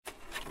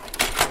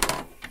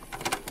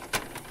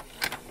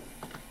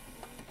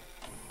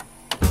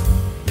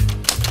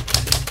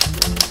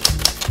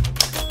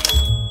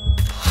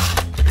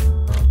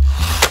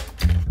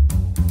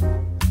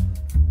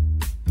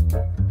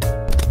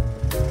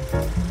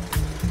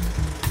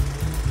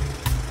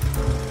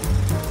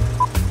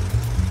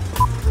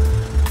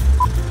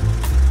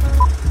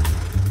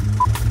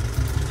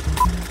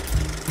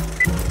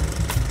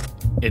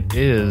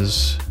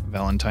is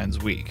Valentine's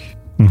week.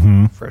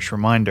 Mm-hmm. Fresh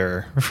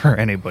reminder for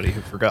anybody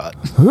who forgot.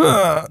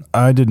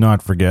 I did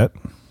not forget.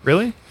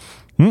 Really?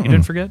 Mm-mm. You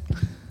didn't forget?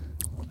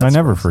 I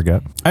never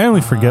forget. I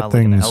only forget like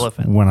an things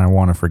elephant. when I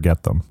want to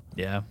forget them.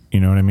 Yeah. You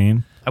know what I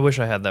mean? I wish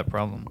I had that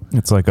problem.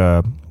 It's like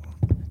a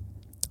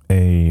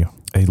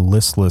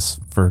listless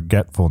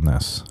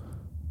forgetfulness.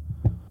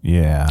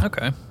 Yeah.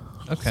 Okay.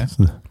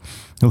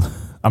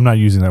 I'm not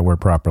using that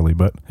word properly,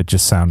 but it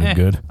just sounded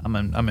good. I'm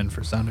in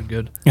for sounded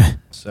good.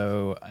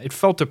 So it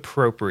felt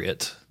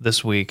appropriate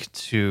this week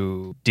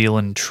to deal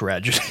in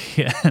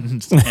tragedy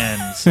and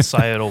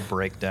societal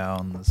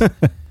breakdowns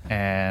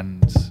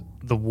and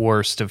the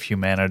worst of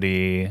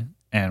humanity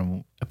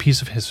and a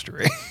piece of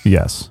history.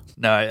 Yes.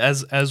 Now,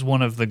 as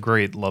one of the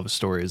great love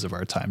stories of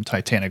our time,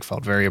 Titanic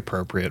felt very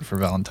appropriate for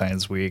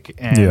Valentine's week.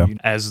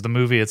 And as the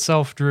movie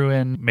itself drew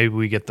in, maybe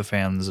we get the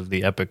fans of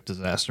the epic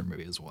disaster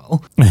movie as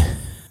well.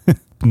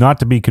 Not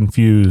to be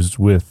confused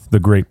with The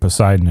Great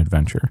Poseidon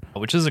Adventure.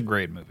 Which is a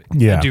great movie.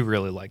 Yeah. I do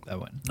really like that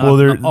one.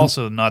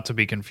 Also not to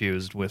be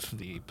confused with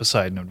the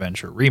Poseidon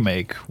Adventure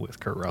remake with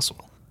Kurt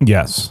Russell.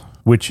 Yes.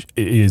 Which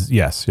is,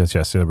 yes.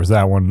 There was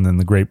that one, and then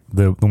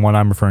the one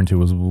I'm referring to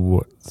was,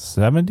 what,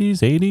 70s,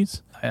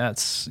 80s?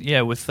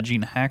 With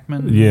Gene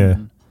Hackman. Yeah.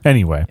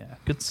 Anyway. Yeah,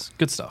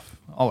 good stuff.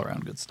 All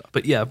around good stuff.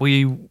 But yeah,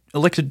 we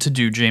elected to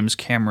do James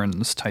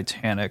Cameron's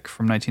Titanic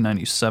from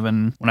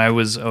 1997. When I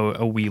was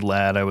a wee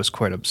lad, I was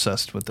quite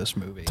obsessed with this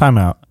movie. Time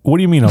out. What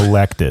do you mean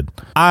elected?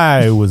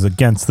 I was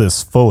against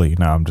this fully.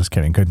 No, I'm just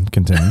kidding. Couldn't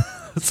continue.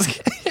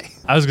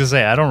 I was gonna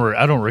say I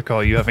don't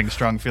recall you having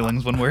strong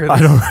feelings one way or the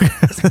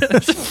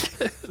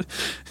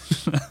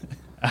other.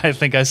 I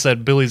think I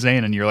said Billy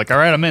Zane, and you're like, all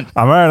right, I'm in.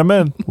 All right, I'm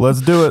in.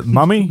 Let's do it.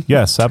 Mummy?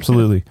 Yes,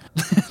 absolutely.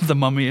 The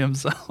mummy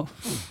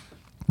himself.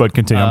 But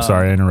continue. I'm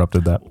sorry, I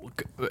interrupted that.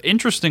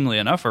 Interestingly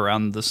enough,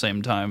 around the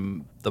same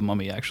time the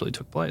mummy actually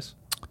took place.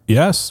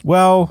 Yes.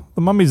 Well,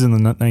 the mummy's in the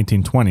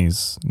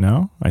 1920s,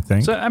 no? I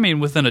think. So, I mean,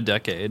 within a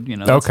decade,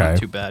 that's not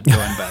too bad going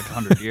back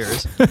 100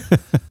 years.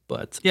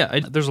 But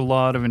yeah, there's a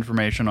lot of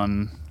information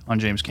on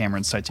James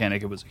Cameron's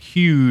Titanic. It was a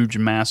huge,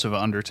 massive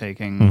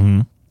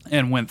undertaking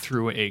and went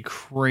through a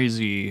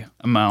crazy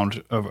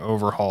amount of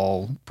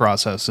overhaul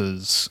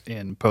processes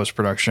in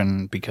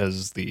post-production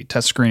because the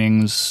test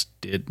screenings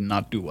did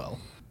not do well.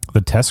 The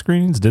test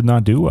screenings did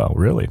not do well,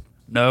 really.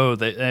 No,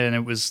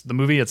 the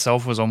movie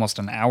itself was almost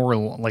an hour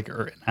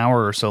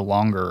or so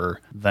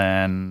longer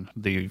than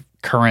the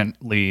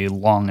currently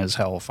long as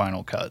hell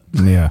final cut.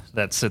 Yeah,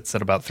 that sits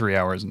at about 3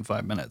 hours and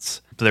 5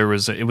 minutes. It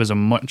was a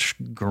much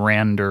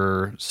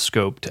grander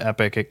scoped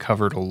epic. It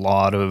covered a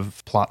lot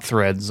of plot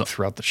threads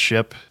throughout the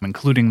ship,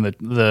 including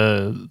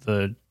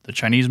the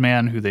Chinese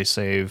man who they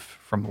save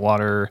from the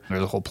water.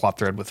 There's a whole plot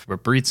thread with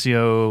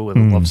Fabrizio, with a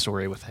love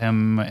story with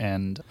him,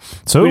 and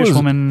a Swedish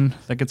woman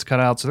that gets cut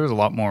out. So there's a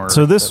lot more.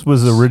 So this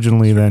was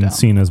originally then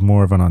seen as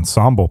more of an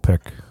ensemble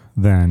pick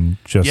than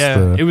just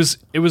it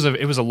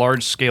was a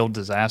large scale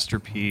disaster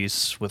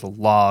piece with a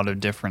lot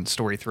of different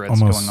story threads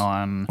going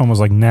on.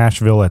 Almost like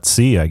Nashville at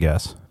sea, I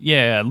guess.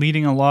 Yeah,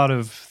 leading a lot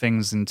of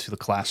things into the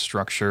class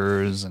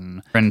structures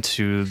and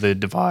into the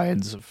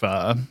divides of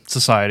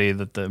society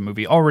that the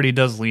movie already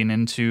does lean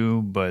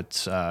into,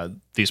 but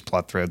these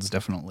plot threads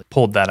definitely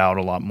pulled that out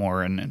a lot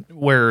more, and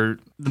where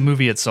the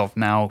movie itself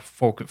now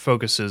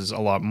focuses a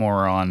lot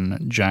more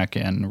on Jack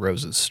and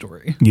Rose's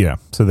story. Yeah,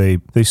 so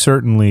they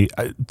certainly...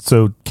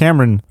 So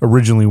Cameron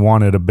originally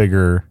wanted a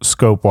bigger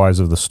scope-wise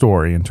of the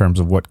story in terms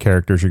of what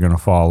characters you're going to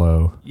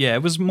follow. Yeah,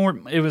 it was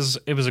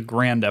a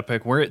grand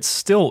epic where it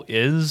still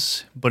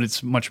is, but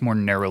it's much more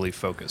narrowly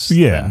focused.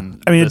 Yeah,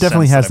 I mean, it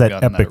definitely has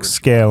that epic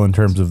scale in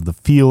terms of the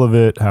feel of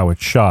it, how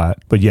it's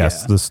shot. But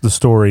yes, the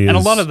story is... And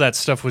a lot of that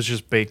stuff was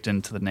just baked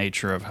into the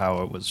nature of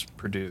how it was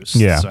produced.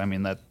 Yeah. So, I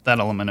mean, that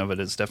element of it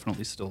is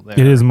definitely still there.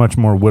 It is much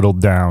more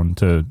whittled down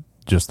to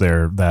just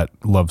that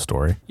love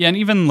story. Yeah, and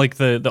even like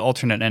the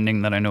alternate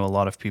ending that I know a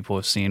lot of people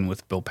have seen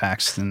with Bill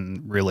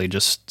Paxton really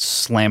just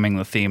slamming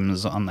the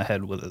themes on the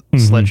head with a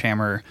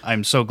sledgehammer.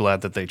 I'm so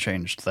glad that they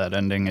changed that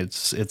ending.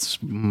 It's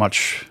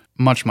much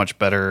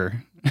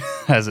better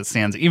as it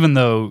stands, even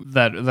though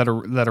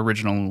that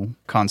original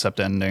concept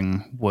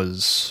ending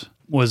was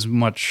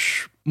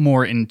much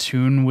more in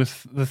tune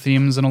with the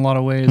themes in a lot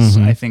of ways.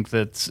 I think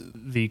that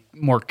the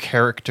more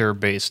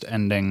character-based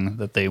ending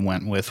that they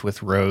went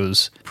with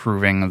Rose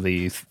proving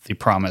the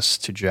promise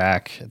to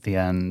Jack at the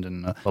end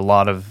and a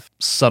lot of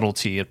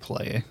subtlety at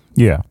play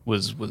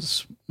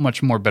was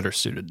much more better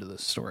suited to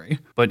this story.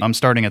 But I'm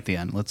starting at the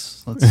end.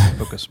 Let's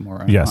focus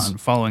more on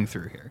following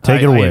through here.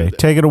 Take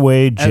it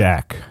away,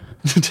 Jack.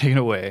 Take it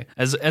away.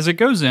 As it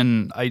goes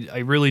in, I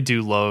really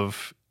do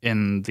love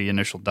in the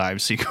initial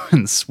dive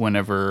sequence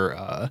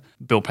whenever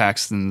Bill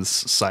Paxton's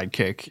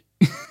sidekick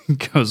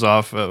goes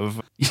off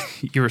of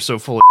 "You were so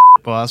full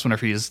of boss"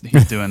 whenever he's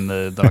doing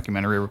the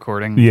documentary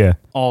recording. Yeah.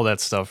 All that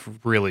stuff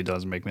really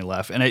does make me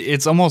laugh. And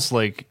it's almost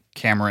like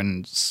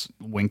Cameron's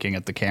winking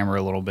at the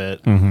camera a little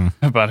bit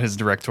about his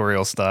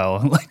directorial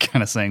style, like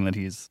kind of saying that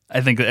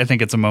I think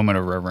it's a moment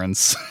of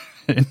reverence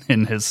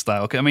in his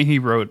style. I mean, he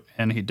wrote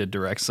and he did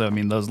direct, so I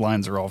mean, those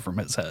lines are all from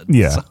his head.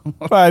 Yeah. So.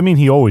 Well, I mean,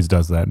 he always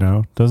does that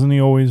now. Doesn't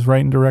he always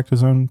write and direct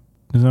his own?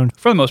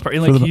 For the most part,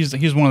 like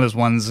he's one of those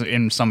ones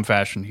in some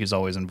fashion. He's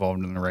always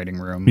involved in the writing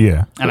room.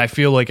 Yeah, and I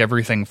feel like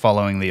everything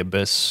following The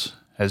Abyss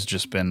has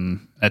just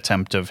been an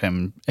attempt of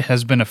him. It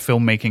has been a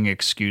filmmaking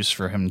excuse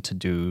for him to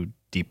do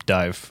deep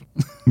dive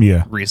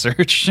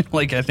research.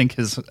 Like I think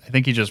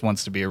he just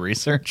wants to be a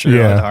researcher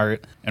at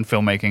heart, and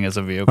filmmaking is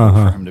a vehicle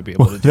for him to be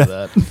able to do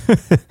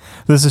that.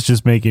 This is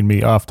just making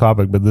me off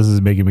topic, but this is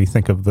making me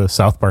think of the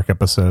South Park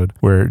episode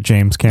where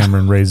James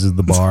Cameron raises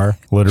the bar,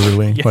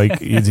 literally. Like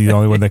he's the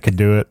only one that could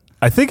do it.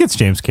 I think it's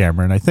James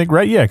Cameron. I think,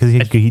 right? Yeah, because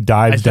he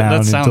dives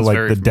down into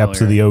like the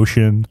depths of the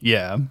ocean.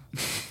 Yeah.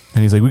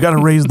 And he's like, we got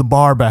to raise the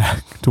bar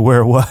back to where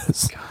it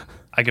was. God,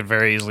 I could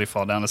very easily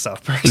fall down to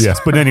South Park. Yes,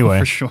 but anyway.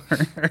 For sure.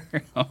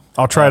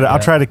 I'll try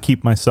to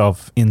keep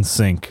myself in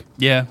sync.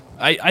 Yeah.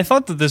 I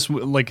thought that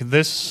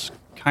this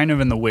kind of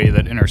in the way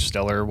that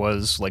Interstellar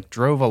was, like,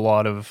 drove a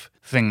lot of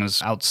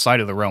things outside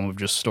of the realm of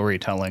just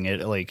storytelling.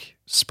 It, like,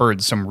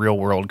 spurred some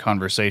real-world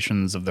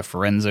conversations of the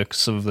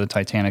forensics of the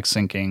Titanic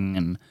sinking,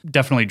 and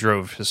definitely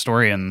drove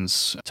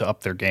historians to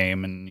up their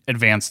game and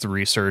advance the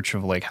research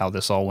of, like, how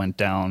this all went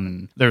down.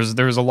 And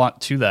there's a lot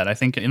to that. I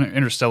think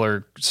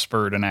Interstellar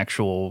spurred an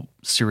actual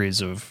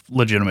series of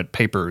legitimate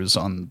papers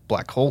on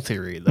black hole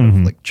theory that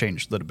have, like,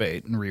 changed the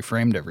debate and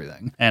reframed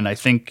everything. And I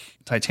think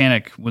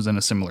Titanic was in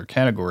a similar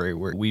category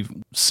where we've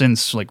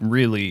since, like,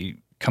 really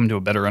come to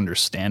a better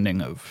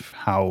understanding of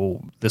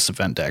how this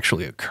event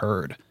actually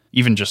occurred.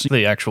 Even just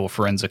the actual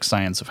forensic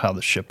science of how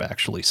the ship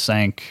actually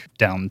sank,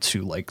 down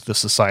to like the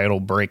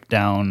societal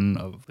breakdown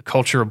of the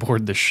culture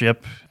aboard the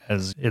ship,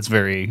 as it's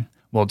very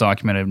well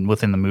documented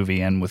within the movie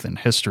and within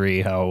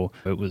history, how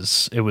it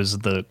was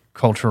the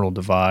cultural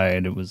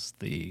divide, it was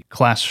the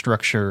class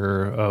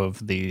structure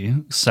of the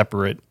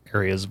separate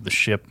areas of the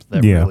ship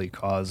that really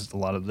caused a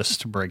lot of this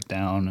to break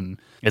down. And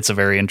it's a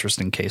very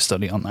interesting case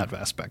study on that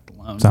aspect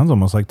alone. Sounds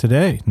almost like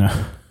today.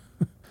 No.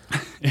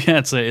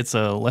 Yeah, it's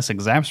a less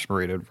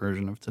exasperated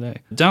version of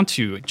today. Down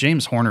to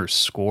James Horner's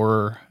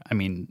score. I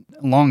mean,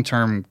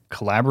 long-term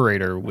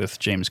collaborator with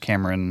James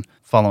Cameron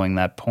following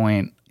that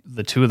point.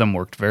 The two of them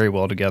worked very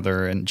well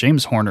together, and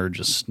James Horner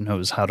just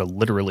knows how to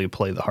literally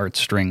play the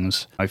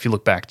heartstrings. If you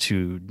look back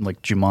to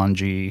like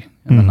Jumanji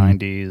in the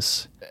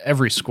 90s,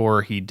 every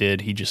score he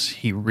did,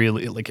 he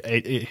really like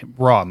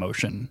raw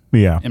emotion.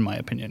 Yeah, in my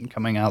opinion,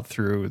 coming out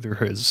through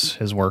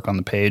his work on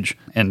the page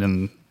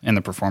and in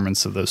the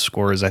performance of those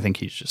scores. I think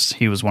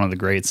he was one of the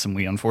greats, and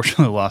we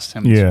unfortunately lost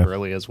him too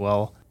early as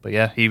well. But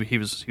yeah, he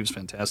was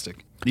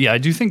fantastic. Yeah, I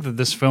do think that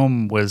this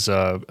film was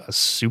a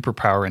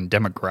superpower in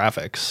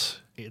demographics.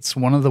 It's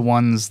one of the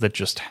ones that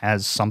just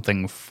has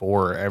something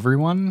for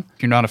everyone.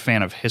 If you're not a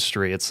fan of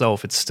history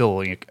itself, it's still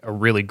like a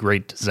really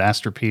great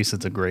disaster piece.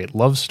 It's a great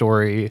love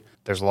story.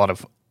 There's a lot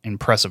of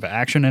impressive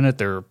action in it.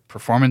 There are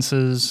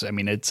performances. I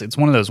mean, it's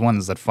one of those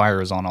ones that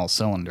fires on all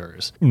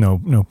cylinders. No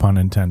pun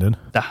intended.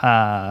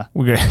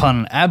 Okay.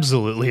 Pun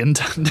absolutely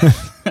intended.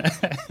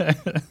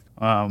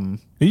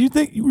 You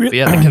think?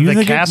 Yeah,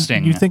 the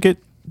casting.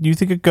 You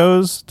think it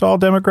goes to all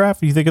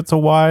demographic? You think it's a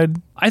wide?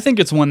 I think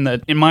it's one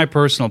that, in my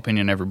personal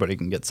opinion, everybody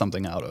can get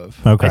something out of.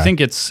 Okay. I think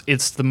it's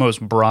the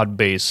most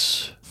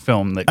broad-based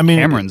film that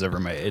Cameron's ever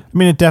made. I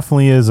mean, it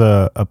definitely is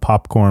a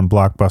popcorn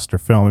blockbuster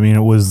film. I mean,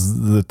 it was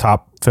the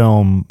top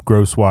film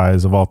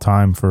gross-wise of all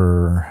time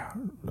for,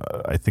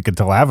 I think,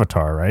 until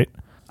Avatar, right?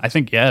 I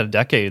think, yeah,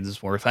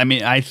 decades worth. I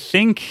mean, I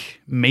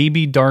think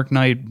maybe Dark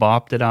Knight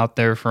bopped it out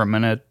there for a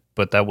minute,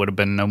 but that would have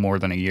been no more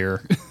than a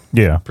year.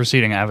 Yeah.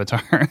 Preceding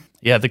Avatar.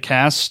 Yeah, the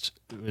cast,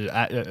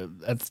 at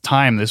the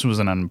time, this was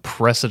an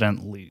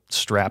unprecedentedly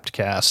strapped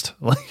cast,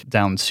 like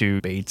down to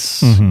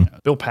Bates.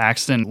 Bill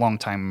Paxton,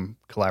 longtime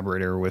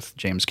collaborator with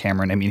James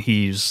Cameron. I mean,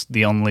 he's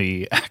the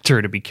only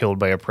actor to be killed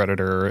by a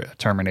predator, a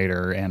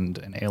Terminator, and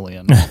an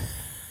alien.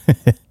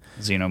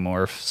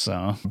 Xenomorph.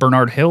 So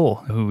Bernard Hill,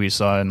 who we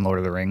saw in Lord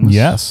of the Rings.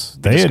 Yes,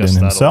 Theoden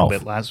himself. A little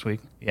bit last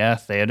week. Yeah,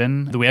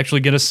 Theoden. We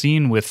actually get a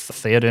scene with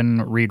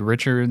Theoden, Reed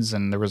Richards,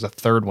 and there was a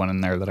third one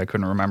in there that I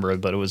couldn't remember,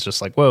 but it was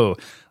just like, whoa,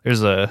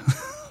 there's a...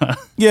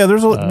 Yeah,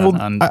 there's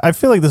a... I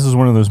feel like this is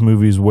one of those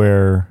movies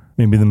where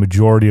maybe the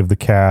majority of the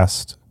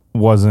cast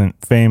wasn't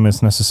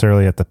famous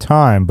necessarily at the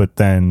time, but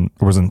then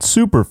wasn't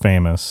super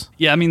famous.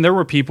 Yeah, I mean, there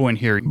were people in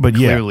here who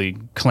clearly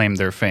claimed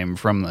their fame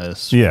from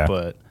this. Yeah.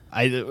 But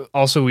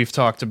we've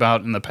talked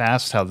about in the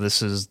past how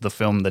this is the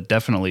film that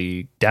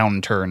definitely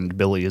downturned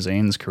Billy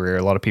Zane's career.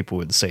 A lot of people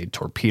would say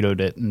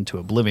torpedoed it into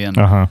oblivion.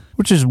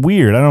 Which is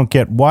weird. I don't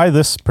get why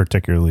this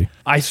particularly.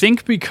 I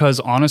think because,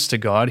 honest to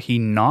God, he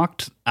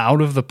knocked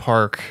out of the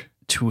park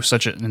to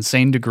such an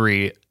insane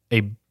degree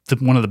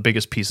one of the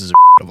biggest pieces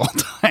of all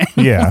time.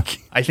 Yeah.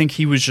 I think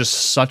he was just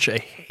such a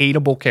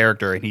hateable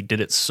character, and he did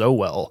it so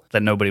well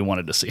that nobody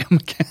wanted to see him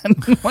again.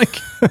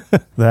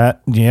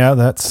 That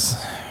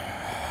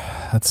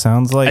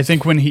sounds like... I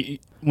think when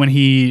he when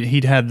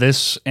he'd had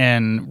this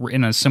and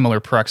in a similar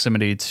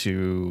proximity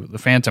to the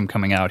Phantom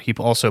coming out, he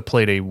also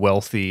played a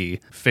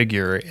wealthy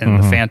figure in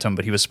the Phantom,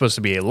 but he was supposed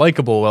to be a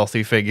likable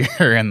wealthy figure,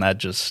 and that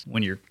just,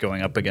 when you're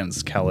going up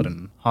against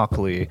Kaladin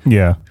Hockley,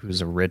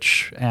 who's a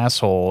rich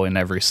asshole in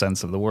every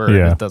sense of the word,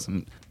 it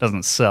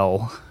doesn't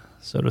sell,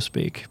 so to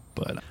speak.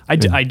 But I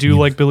do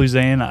like Billy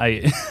Zane.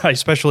 I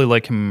especially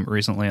like him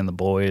recently in The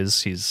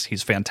Boys.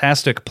 He's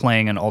fantastic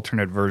playing an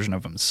alternate version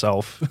of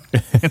himself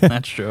in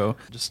that show.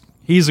 Just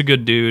he's a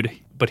good dude,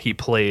 but he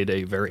played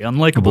a very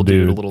unlikable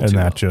dude a little too. And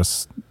that well.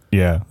 just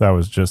that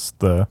was just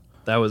the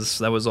that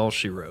was all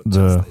she wrote,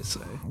 as they say.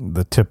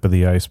 The tip of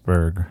the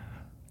iceberg.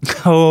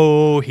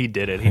 Oh, he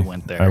did it. He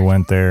went there. I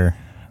went there.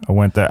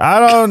 Okay. I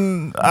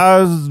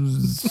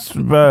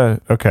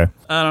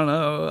don't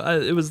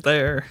know. It was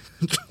there.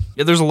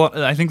 Yeah, there's a lot.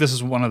 I think this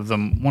is one of the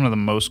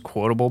most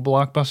quotable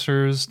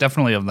blockbusters,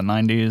 definitely of the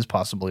 90s,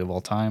 possibly of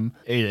all time.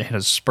 It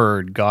has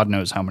spurred God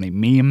knows how many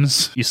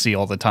memes you see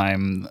all the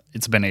time.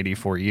 It's been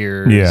 84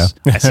 years. Yeah.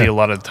 I see a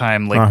lot of the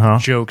time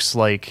jokes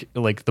like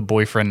the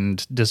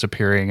boyfriend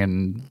disappearing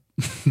and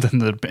then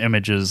the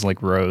images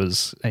like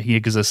Rose. He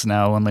exists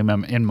now only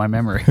in my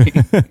memory.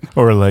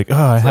 Or like,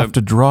 I have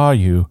to draw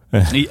you.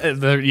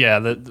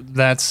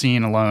 That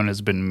scene alone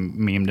has been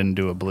memed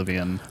into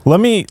oblivion. Let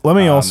me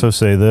also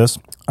say this.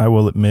 I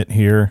will admit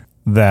here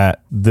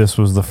that this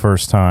was the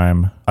first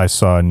time I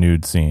saw a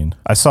nude scene.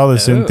 I saw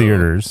this in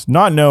theaters,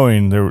 not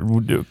knowing there.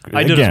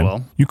 I did as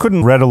well. You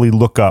couldn't readily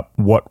look up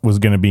what was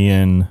going to be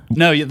in.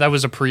 No, that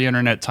was a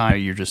pre-internet time.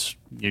 You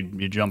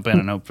jump in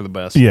and hope for the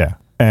best. Yeah,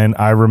 and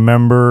I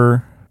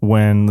remember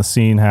when the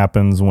scene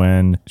happens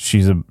when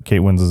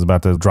Kate Winslet is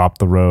about to drop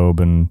the robe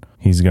and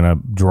he's gonna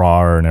draw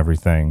her and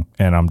everything,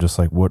 and I'm just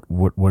like,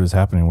 what is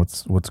happening?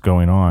 What's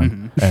going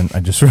on? And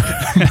I just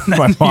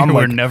my mom you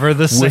were never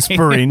the same.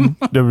 Whispering,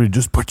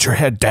 just put your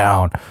head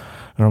down.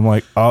 And I'm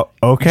like, oh,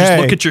 okay. You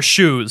just look at your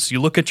shoes. You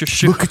look at your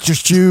shoes. Look at your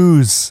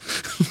shoes.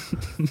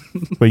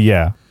 But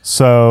yeah,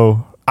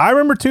 so I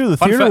remember too. The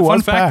theater was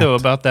fun fact packed. though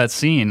about that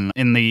scene,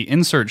 in the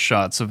insert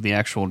shots of the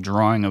actual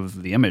drawing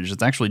of the image,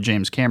 it's actually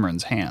James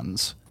Cameron's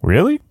hands.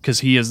 Really?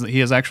 Because he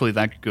is actually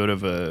that good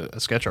of a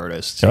sketch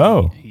artist.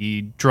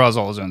 He draws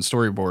all his own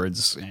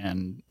storyboards,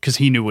 and because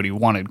he knew what he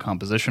wanted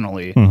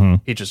compositionally,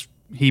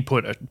 he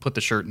put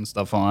the shirt and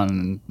stuff on,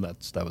 and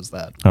that was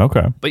that.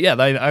 Okay. But yeah,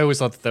 I always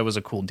thought that was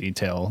a cool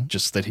detail,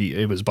 just that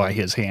it was by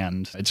his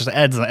hand. It just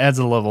adds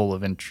a level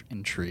of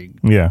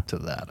intrigue to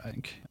that, I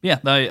think. Yeah,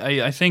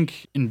 I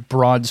think in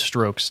broad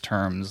strokes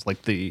terms,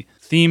 like the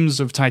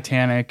themes of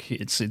Titanic,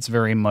 it's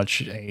very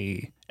much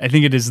I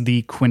think it is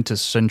the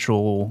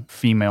quintessential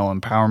female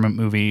empowerment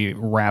movie,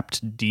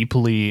 wrapped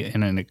deeply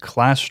in a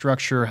class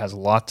structure, has a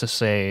lot to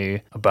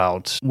say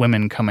about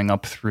women coming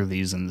up through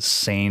these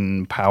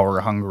insane,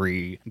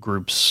 power-hungry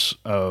groups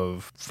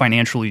of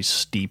financially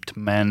steeped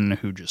men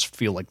who just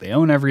feel like they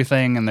own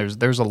everything, and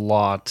there's a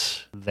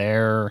lot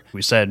there.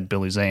 We said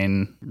Billy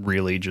Zane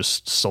really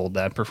just sold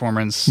that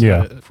performance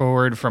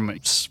forward from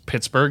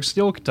Pittsburgh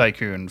steel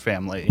tycoon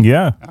family.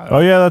 Yeah.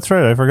 That's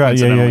right. I forgot.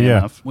 Yeah.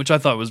 Enough, which I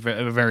thought was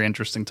a very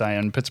interesting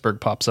tie-in.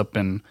 Pittsburgh pops up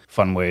in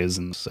fun ways,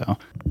 and so.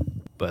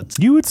 But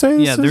you would say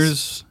this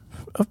is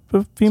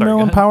a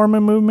female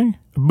empowerment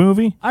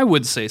movie? I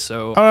would say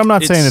so. I'm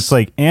not saying it's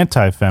like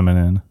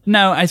anti-feminine.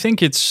 No, I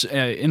think it's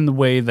in the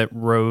way that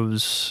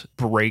Rose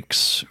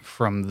breaks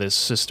from this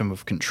system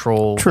of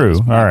control. True.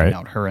 All right.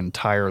 Out her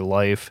entire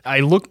life. I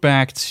look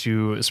back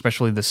to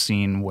especially the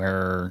scene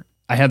where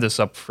I had this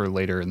up for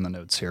later in the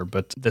notes here,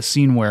 but the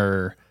scene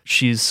where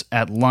she's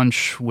at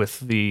lunch with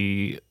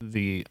the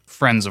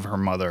friends of her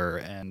mother,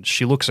 and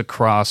she looks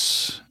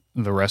across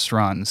the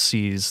restaurant and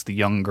sees the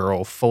young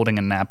girl folding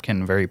a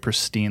napkin very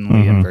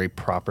pristinely and very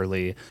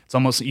properly. It's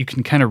almost, you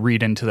can kind of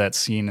read into that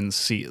scene and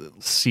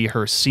see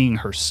her seeing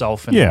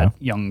herself in that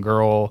young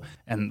girl.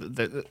 And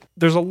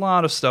there's a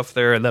lot of stuff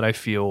there that I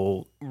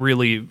feel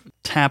really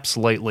taps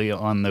lightly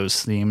on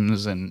those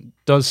themes and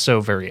does so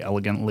very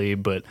elegantly,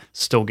 but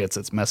still gets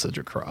its message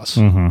across.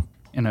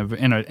 In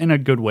a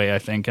good way, I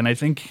think, and I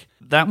think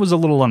that was a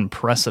little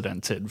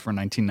unprecedented for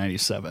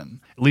 1997.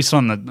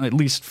 At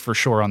least for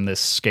sure on this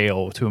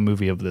scale to a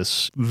movie of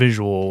this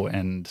visual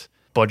and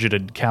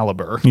budgeted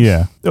caliber.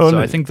 Yeah, so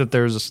I think that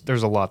there's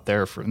a lot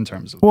there in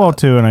terms of that.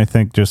 Too, and I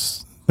think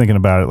just thinking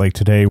about it, like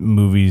today,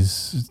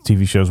 movies,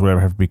 TV shows,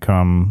 whatever, have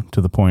become to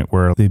the point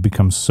where they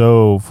become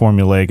so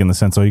formulaic in the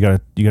sense, you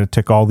gotta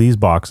tick all these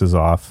boxes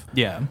off.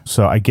 Yeah.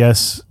 So I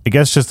guess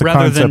just the rather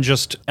concept, than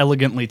just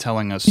elegantly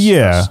telling us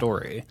a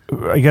story.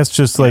 I guess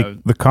just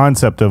the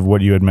concept of what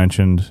you had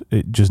mentioned,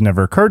 it just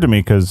never occurred to me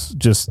because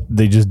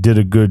they just did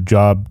a good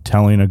job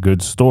telling a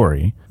good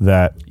story.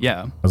 That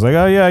I was like,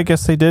 oh yeah, I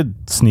guess they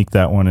did sneak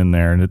that one in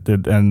there,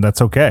 and that's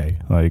okay.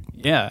 Like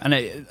and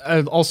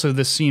I also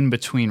the scene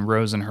between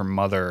Rose and her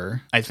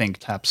mother, I think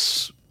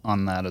taps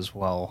on that as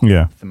well.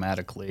 Yeah,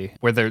 thematically,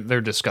 where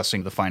they're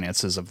discussing the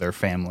finances of their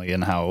family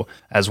and how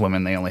as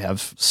women they only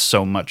have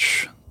so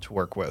much to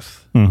work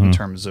with in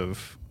terms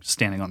of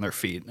standing on their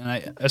feet.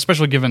 And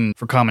especially given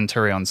for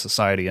commentary on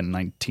society in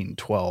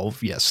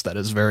 1912, yes, that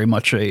is very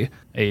much a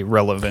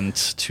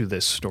relevant to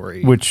this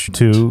story. Which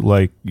too,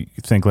 like you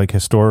think like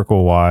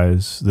historical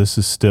wise, this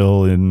is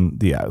still on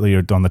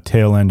the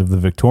tail end of the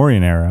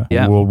Victorian era.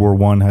 Yeah. World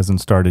War I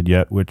hasn't started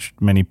yet, which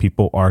many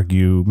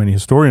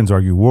historians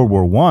argue World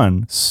War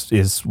I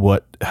is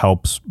what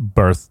helps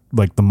birth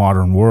like the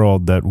modern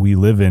world that we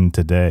live in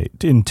today.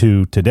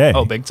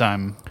 Oh, big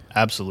time.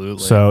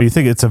 Absolutely. So you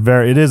think it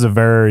is a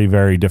very,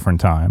 very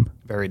different time.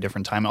 Very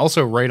different time.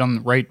 Also,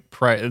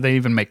 they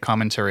even make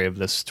commentary of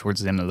this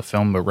towards the end of the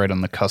film, but right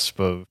on the cusp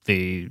of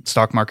the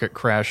stock market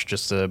crash,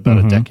 just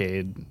about a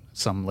decade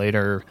some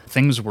later,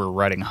 things were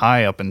riding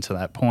high up until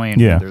that point.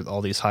 Yeah.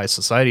 All these high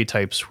society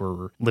types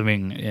were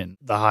living in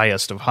the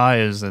highest of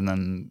highs, and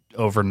then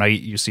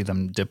overnight you see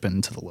them dip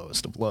into the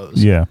lowest of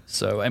lows. Yeah.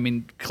 So, I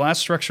mean, class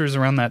structures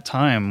around that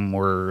time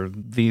were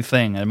the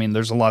thing. I mean,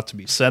 there's a lot to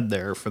be said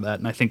there for that,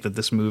 and I think that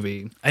this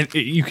movie,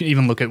 you can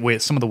even look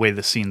at some of the way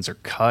the scenes are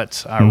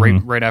cut.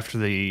 Right after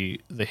the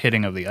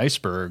hitting of the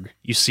iceberg,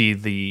 you see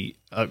the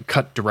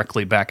cut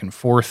directly back and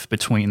forth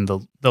between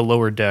the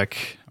lower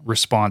deck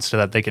response to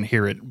that. They can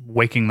hear it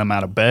waking them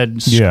out of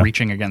bed,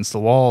 screeching against the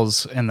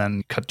walls, and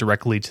then cut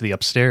directly to the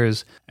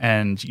upstairs,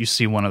 and you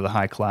see one of the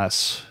high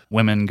class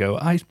women go,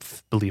 "I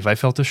believe I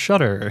felt a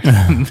shudder."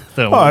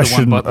 I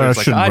shouldn't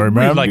worry,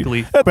 man.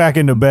 Likely back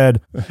into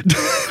bed.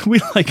 We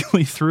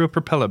likely threw a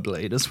propeller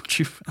blade, is what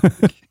you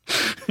found.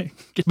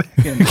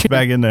 Get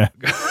back in there.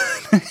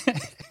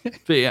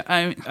 But yeah,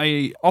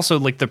 I also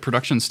like the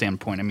production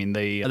standpoint. I mean,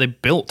 they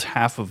built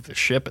half of the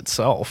ship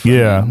itself.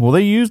 Yeah, well,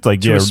 they used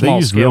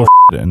real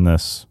in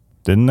this,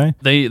 didn't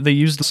they? They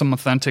used some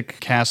authentic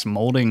cast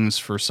moldings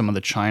for some of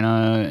the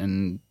china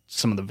and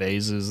some of the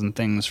vases and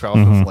things off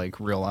of like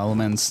real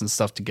elements and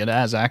stuff to get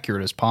as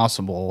accurate as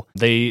possible.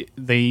 They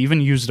even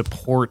used a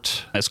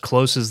port as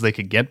close as they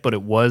could get, but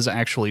it was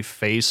actually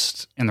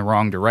faced in the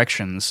wrong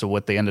direction. So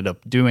what they ended up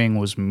doing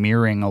was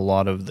mirroring a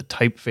lot of the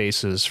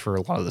typefaces for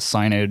a lot of the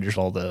signage,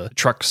 all the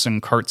trucks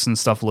and carts and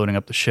stuff loading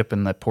up the ship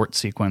in that port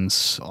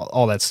sequence.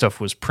 All that stuff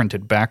was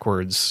printed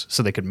backwards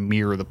so they could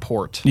mirror the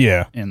port.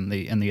 Yeah. In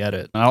the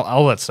edit.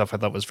 All that stuff I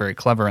thought was very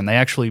clever. And they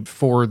actually,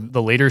 for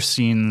the later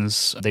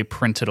scenes, they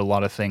printed a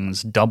lot of things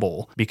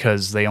double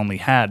because they only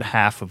had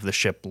half of the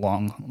ship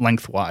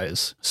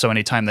lengthwise. So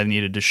anytime they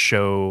needed to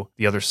show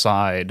the other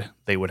side,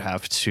 they would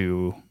have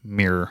to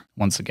mirror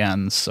once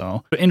again.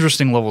 So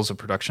interesting levels of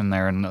production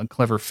there and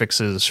clever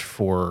fixes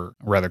for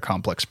a rather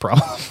complex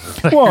problem.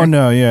 Well,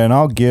 no, yeah, and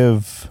I'll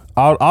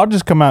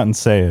just come out and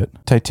say it.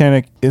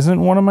 Titanic isn't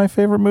one of my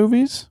favorite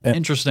movies.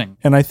 Interesting.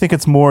 And I think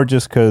it's more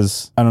just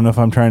because I don't know if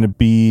I'm trying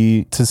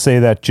to say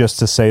that just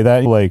to say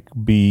that, like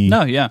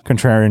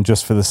contrarian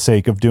just for the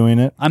sake of doing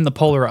it. I'm the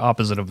polar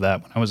opposite of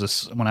that.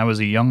 When I was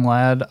a young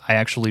lad, I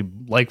actually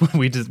like when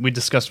we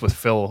discussed with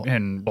Phil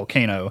in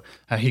Volcano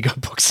how he got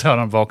books out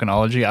on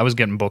volcanology. I was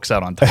getting books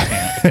out on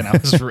Titanic, and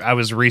I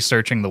was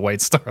researching the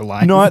White Star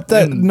Line. Not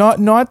that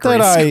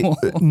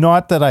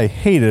I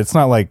hate it. It's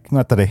not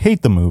that I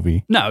hate the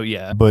movie. No,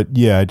 yeah. But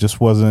yeah, it just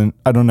wasn't,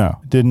 I don't know.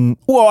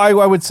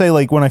 I would say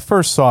like when I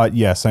first saw it,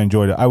 yes, I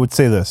enjoyed it. I would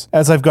say this.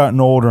 As I've gotten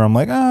older, I'm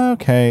like,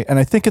 okay. And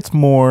I think it's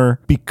more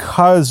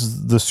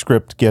because the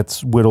script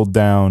gets whittled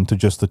down to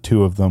just the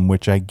two of them,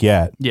 which I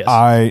get. Yes.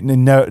 I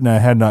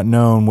had not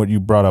known what you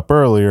brought up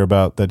earlier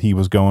about that he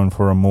was going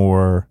for a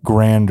more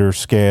grander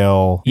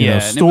scale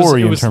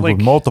story in terms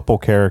of multiple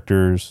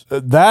characters.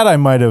 That I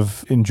might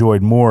have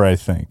enjoyed more, I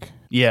think.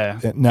 Yeah,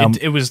 now,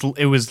 it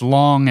was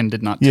long and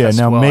did not test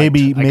now well.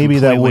 maybe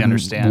that wouldn't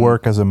understand.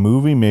 work as a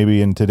movie.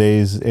 Maybe in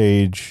today's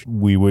age,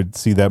 we would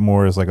see that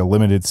more as like a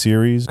limited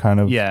series,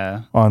 kind of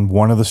on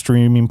one of the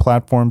streaming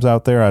platforms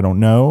out there. I don't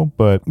know,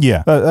 but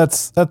yeah,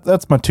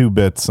 that's my 2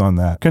 bits on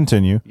that.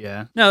 Continue.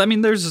 Yeah, no, I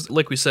mean, there's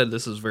like we said,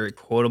 this is a very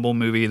quotable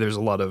movie. There's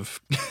a lot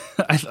of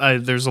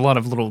there's a lot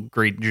of little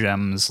great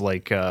gems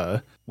like.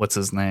 What's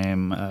his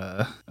name?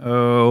 I'm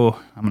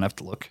gonna have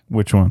to look.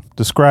 Which one?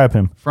 Describe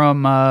him.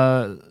 From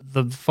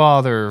the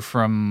father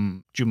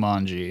from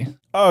Jumanji.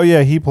 Oh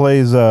yeah, he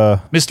plays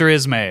Mr.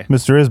 Ismay.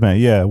 Mr. Ismay,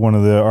 yeah, one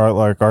of the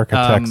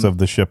architects of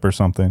the ship or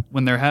something.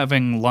 When they're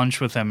having lunch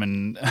with him,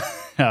 and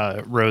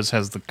Rose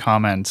has the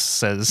comment,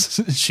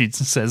 she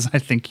says, "I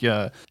think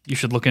you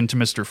should look into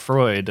Mr.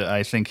 Freud.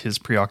 I think his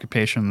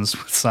preoccupations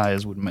with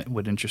size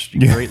would interest you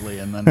greatly."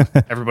 And then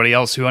everybody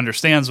else who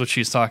understands what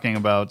she's talking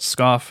about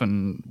scoff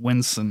and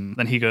wince, and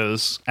then he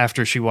goes,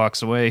 after she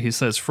walks away, he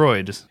says,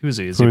 "Freud, who's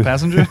he? Is he a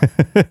passenger?"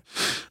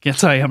 Can't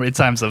tell you how many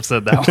times I've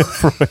said that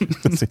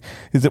one.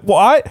 Is it?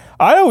 Well,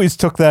 I always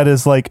took that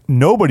as like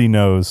nobody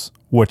knows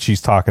what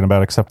she's talking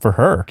about except for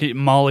her.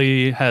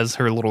 Molly has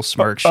her little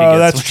smirk.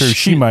 That's true.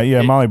 She might.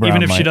 Yeah, Molly Brown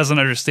even if might. she doesn't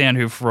understand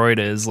who Freud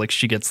is, like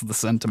she gets the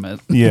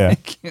sentiment. Yeah.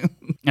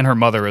 And her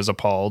mother is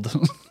appalled.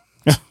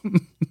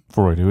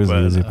 Freud, who is he?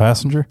 Is he a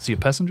passenger? Is he a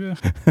passenger?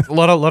 a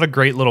lot of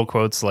great little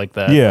quotes like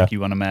that. Yeah. Like,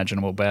 you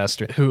unimaginable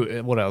bastard.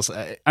 What else?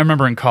 I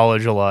remember in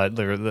college a lot.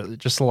 There were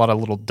just a lot of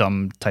little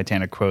dumb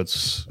Titanic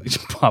quotes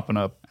popping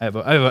up. I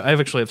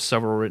actually have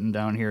several written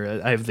down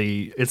here. I have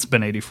it's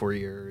been 84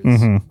 years.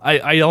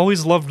 I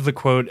always loved the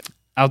quote.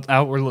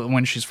 Outwardly,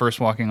 when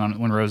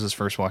Rose is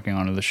first walking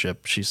onto the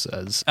ship, she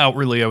says,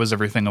 "Outwardly, I was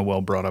everything a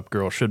well-brought-up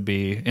girl should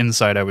be.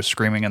 Inside, I was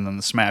screaming." And then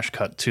the smash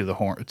cut to the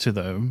horn, to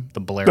the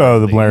blaring. Oh,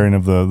 the blaring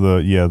of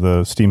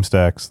the steam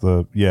stacks,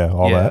 all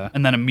that.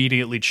 And then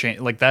immediately change.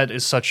 Like, that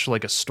is such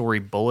like a story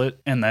bullet,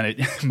 and then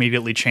it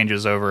immediately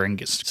changes over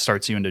and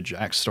starts you into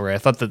Jack's story. I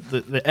thought that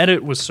the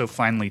edit was so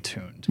finely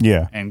tuned,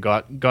 and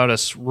got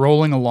us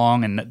rolling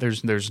along. And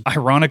there's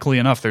ironically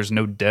enough, there's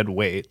no dead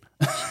weight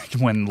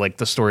when like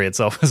the story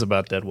itself is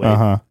about dead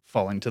weight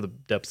falling to the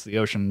depths of the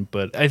ocean.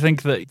 But I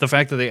think that the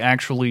fact that they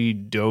actually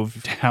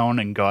dove down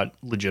and got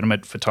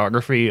legitimate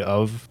photography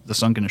of the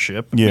sunken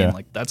ship, I mean,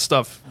 like, that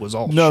stuff was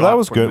all shot that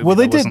was good. Well,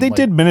 they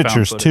did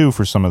miniatures too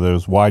for some of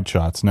those wide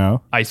shots.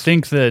 No, I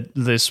think that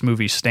this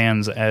movie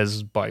stands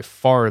as by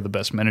far the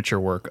best miniature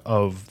work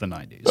of the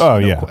 90s. Oh,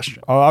 no yeah.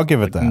 question. I'll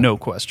give it that. No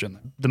question.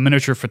 The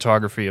miniature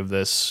photography of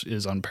this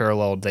is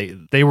unparalleled.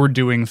 They were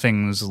doing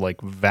things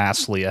like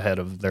vastly ahead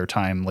of their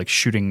time, like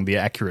shooting the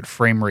accurate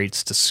frame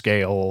rates to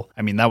scale.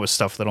 I mean, that was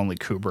stuff that only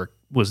Kubrick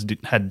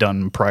had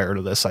done prior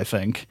to this, I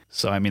think.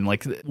 So, I mean,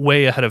 like,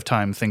 way ahead of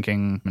time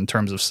thinking in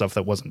terms of stuff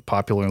that wasn't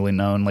popularly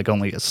known. Like,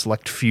 only a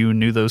select few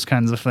knew those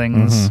kinds of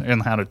things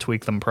and how to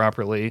tweak them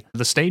properly.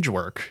 The stage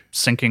work,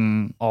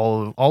 sinking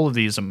all of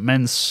these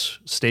immense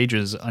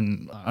stages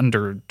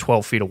under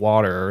 12 feet of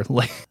water.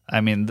 Like,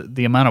 I mean,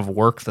 the amount of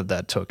work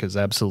that took is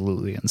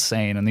absolutely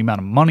insane, and the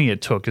amount of money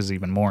it took is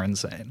even more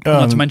insane.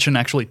 Not to mention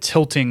actually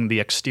tilting the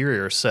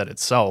exterior set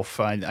itself.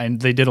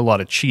 They did a lot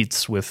of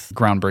cheats with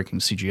groundbreaking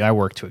CGI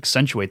work to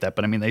accentuate that,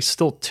 but I mean, they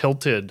still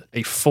tilted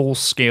a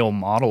full-scale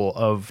model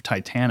of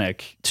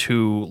Titanic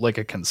to like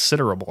a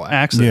considerable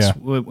axis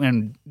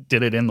and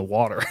did it in the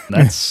water.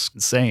 That's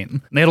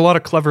insane. They had a lot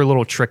of clever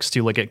little tricks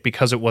too, like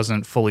because it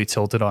wasn't fully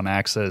tilted on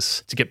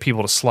axis, to get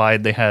people to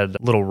slide, they had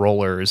little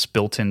rollers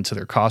built into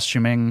their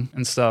costuming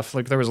and stuff.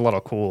 Like, there was a lot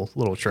of cool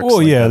little tricks.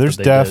 Well, yeah, there's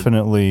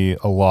definitely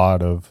a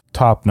lot of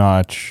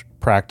top-notch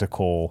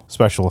practical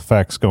special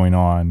effects going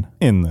on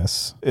in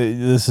this.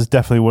 This is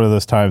definitely one of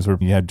those times where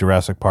you had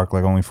Jurassic Park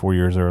like only 4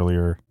 years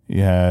earlier.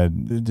 You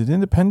had, did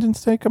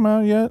Independence Day come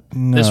out yet?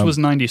 No. This was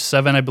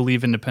 97. I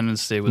believe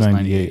Independence Day was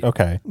 98.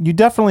 Okay. You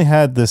definitely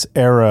had this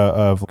era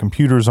of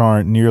computers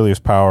aren't nearly as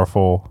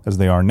powerful as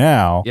they are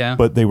now,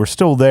 but they were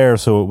still there.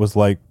 So it was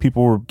like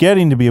people were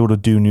getting to be able to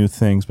do new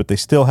things, but they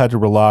still had to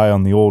rely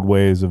on the old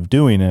ways of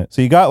doing it.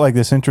 So you got like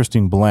this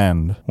interesting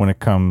blend when it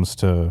comes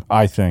to,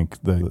 I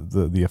think,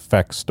 the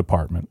effects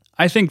department.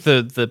 I think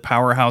the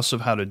powerhouse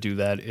of how to do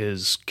that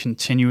is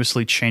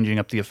continuously changing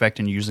up the effect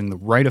and using the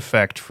right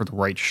effect for the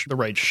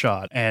right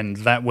shot. And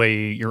that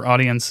way your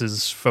audience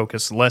is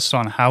focused less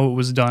on how it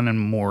was done and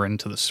more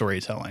into the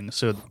storytelling.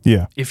 So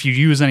if you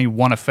use any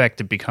one effect,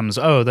 it becomes,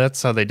 oh,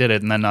 that's how they did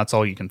it, and then that's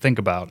all you can think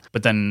about.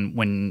 But then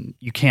when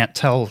you can't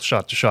tell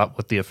shot to shot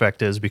what the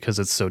effect is because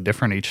it's so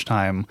different each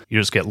time, you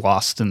just get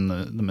lost in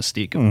the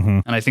mystique of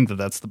it. And I think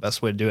that's the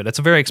best way to do it. It's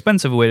a very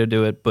expensive way to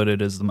do it, but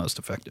it is the most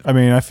effective. I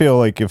mean, I feel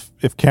like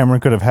if Cameron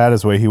could have had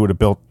his way, he would have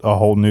built a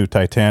whole new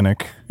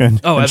Titanic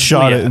and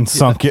shot it and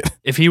sunk it.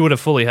 If he would have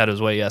fully had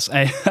his way, yes.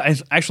 I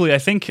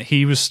think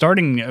he was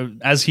starting,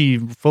 as he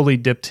fully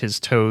dipped his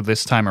toe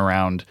this time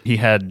around, he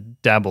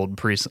had dabbled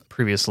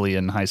previously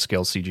in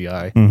high-scale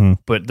CGI,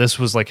 but this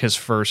was like his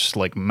first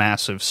like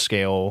massive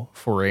scale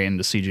foray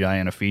into CGI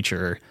in a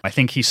feature. I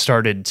think he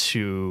started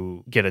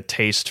to get a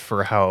taste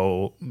for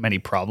how many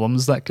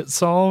problems that could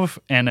solve,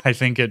 and I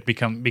think it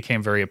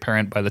became very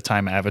apparent by the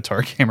time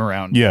Avatar came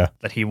around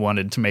that he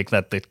wanted to make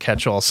that the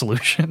catch-all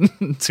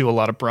solution to a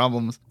lot of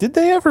problems. Did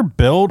they ever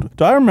build?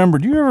 Do you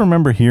ever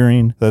remember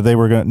hearing that they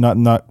were going to,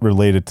 not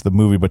related to the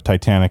movie, but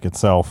Titanic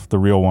itself, the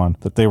real one,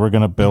 that they were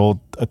going to build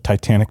a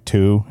Titanic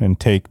 2 and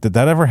did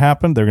that ever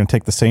happen? They're going to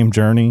take the same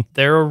journey?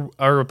 There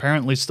are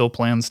apparently still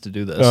plans to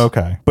do this.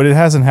 Okay. But it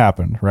hasn't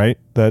happened, right?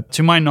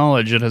 To my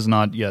knowledge, it has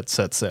not yet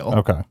set sail.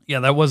 Okay. Yeah,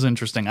 that was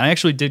interesting. I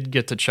actually did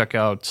get to check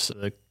out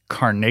the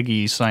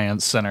Carnegie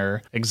Science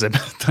Center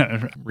exhibit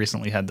that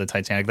recently had the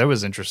Titanic. That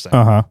was interesting.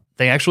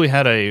 They actually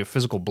had a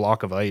physical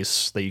block of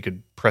ice that you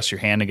could press your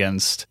hand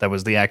against that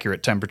was the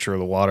accurate temperature of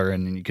the water,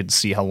 and you could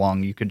see how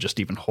long you could just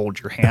even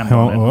hold your hand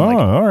on it.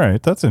 All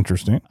right. That's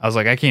interesting. I was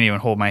like, I can't even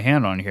hold my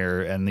hand on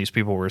here, and these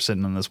people were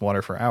sitting in this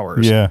water for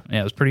hours. Yeah,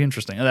 it was pretty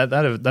interesting.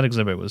 That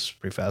exhibit was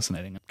pretty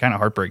fascinating. Kind of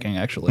heartbreaking,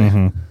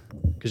 actually.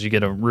 Because you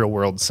get a real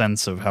world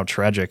sense of how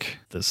tragic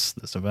this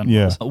event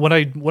was.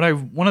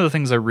 One of the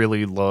things I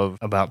really love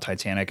about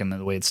Titanic and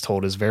the way it's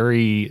told is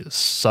very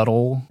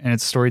subtle in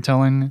its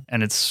storytelling,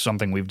 and it's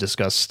something we've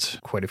discussed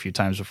quite a few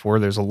times before.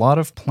 There's a lot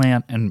of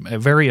plant and a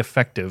very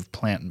effective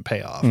plant and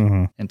payoff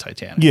in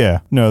Titanic.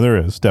 Yeah, no, there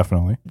is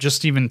definitely.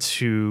 Just even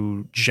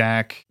to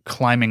Jack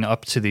climbing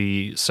up to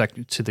the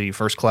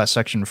first class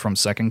section from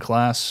second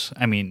class,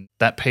 I mean,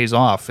 that pays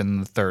off in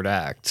the third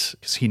act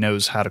because he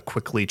knows how to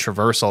quickly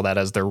traverse all that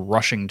as they're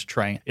rushing to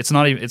try. It's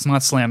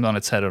not slammed on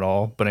its head at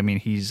all, but I mean,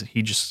 he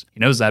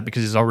knows that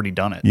because he's already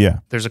done it. Yeah.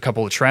 There's a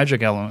couple of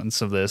tragic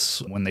elements of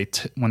this when they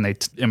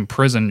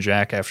imprison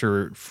Jack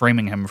after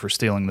framing him for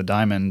stealing the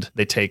diamond.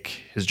 They take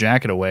his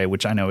jacket away,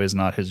 which I know is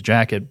not his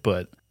jacket,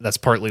 but that's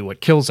partly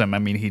what kills him. I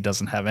mean, he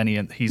doesn't have any.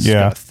 He's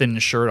got a thin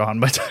shirt on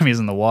by the time he's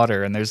in the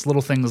water, and there's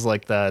little things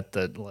like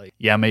that like,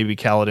 yeah, maybe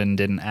Kaladin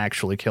didn't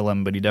actually kill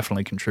him, but he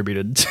definitely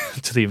contributed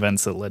to the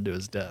events that led to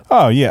his death.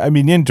 Oh yeah, I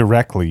mean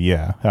indirectly,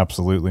 yeah,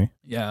 absolutely.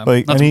 Yeah,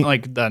 like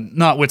that.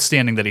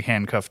 Notwithstanding that he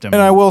handcuffed him.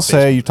 And I will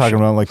say, you're talking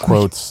about like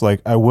quotes. Like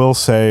I will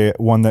say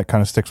one that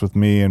kind of sticks with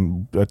me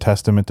and a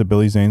testament to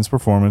Billy Zane's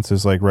performance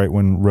is like right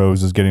when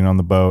Rose is getting on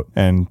the boat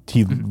and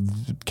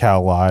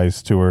Cal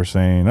lies to her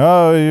saying,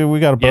 "Oh, we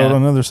got a boat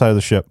on the other side of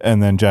the ship,"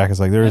 and then Jack is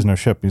like, "There is no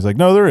ship." He's like,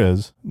 "No, there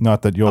is.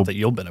 Not that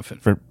you'll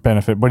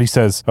benefit." But he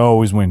says, "I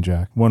always win,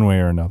 Jack, one way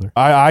or another."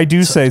 I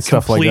do say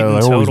stuff like that. I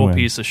always win.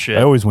 Piece of shit.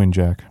 I always win,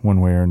 Jack,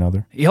 one way or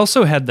another. He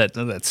also had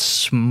that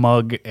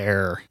smug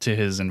air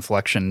to his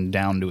inflection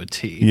down to a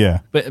T. Yeah.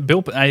 But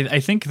Bill, I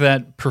think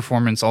that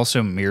performance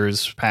also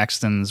mirrors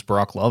Paxton's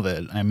Brock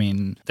Lovett. I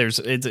mean,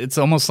 it's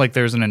almost like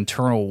there's an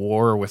internal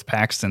war with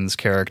Paxton's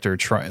character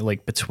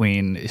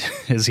between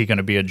is he going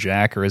to be a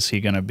Jack or is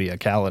he going to be a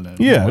Kaladin?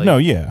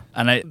 Yeah.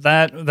 And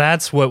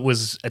that's what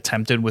was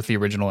attempted with the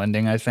original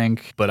ending, I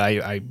think, but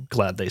I'm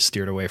glad they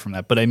steered away from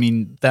that. But I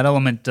mean, that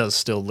element does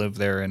still live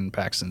there in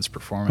Paxton's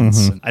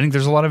performance. And I think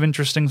there's a lot of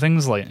interesting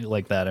things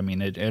like that. I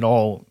mean, it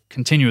all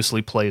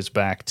continuously plays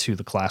back to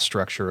the class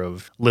structure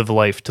of live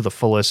life to the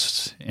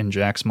fullest in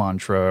Jack's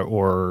mantra,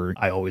 or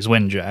I always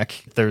win,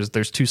 Jack. There's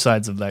two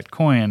sides of that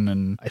coin,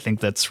 and I think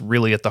that's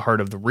really at the heart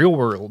of the real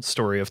world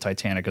story of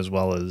Titanic as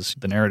well as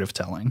the narrative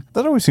telling.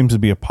 That always seems to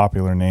be a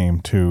popular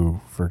name too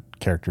for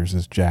characters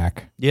is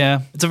Jack.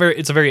 Yeah, it's a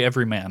very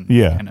everyman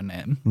kind of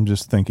name. I'm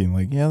just thinking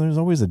like, yeah, there's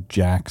always a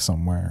Jack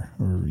somewhere,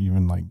 or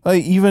even like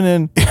even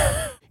in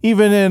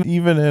Even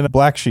in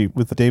Black Sheep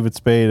with David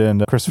Spade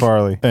and Chris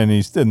Farley, and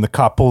the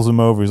cop pulls him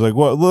over. He's like,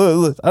 "What?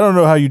 Look, I don't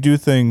know how you do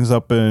things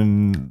up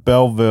in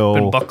Belleville,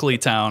 in Buckley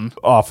Town.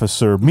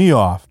 Officer, me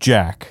off,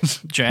 Jack."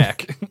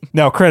 Jack.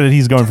 Now, credit,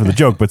 he's going for the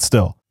joke, but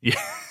still, yeah.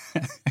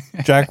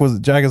 Jack is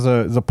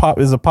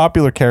a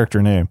popular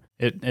character name.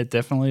 It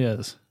definitely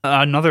is.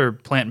 Another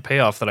plant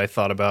payoff that I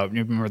thought about,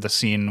 you remember the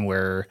scene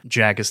where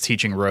Jack is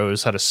teaching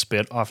Rose how to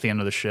spit off the end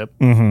of the ship?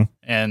 Mm-hmm.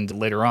 And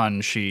later on,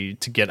 to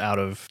get out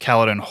of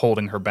Kaladin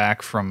holding her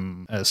back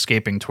from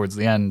escaping towards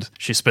the end,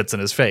 she spits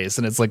in his face.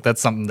 And it's like, that's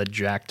something that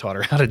Jack taught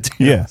her how to do.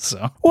 Yeah.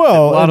 So,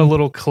 well, a lot of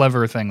little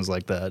clever things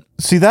like that.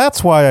 See,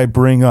 that's why I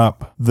bring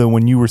up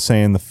when you were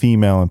saying the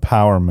female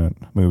empowerment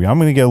movie. I'm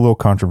going to get a little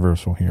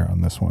controversial here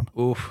on this one.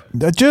 Oof.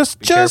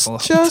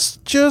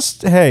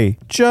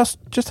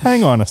 Just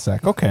hang on a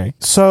sec. Okay.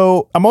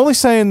 So I'm only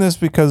saying this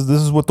because this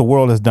is what the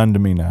world has done to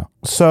me now.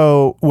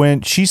 So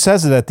when she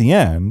says it at the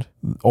end,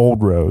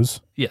 old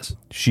Rose, yes,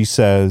 she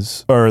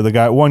says, or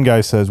one guy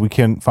says, "We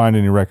can't find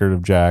any record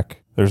of Jack.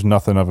 There's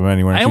nothing of him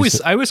anywhere." I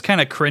always kind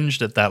of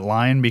cringed at that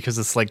line because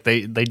it's like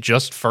they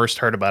just first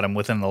heard about him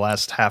within the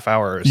last half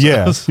hour or so.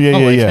 Yeah.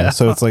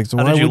 So it's like, so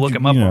how why did you would look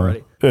him up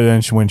already? And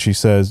then when she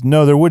says,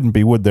 "No, there wouldn't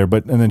be, would there?"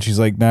 And then she's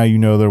like, "Now you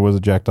know there was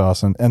a Jack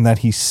Dawson and that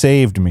he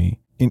saved me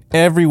in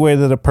every way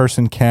that a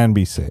person can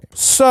be saved."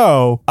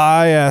 So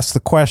I ask the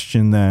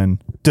question then,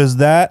 does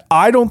that?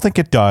 I don't think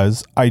it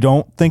does. I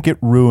don't think it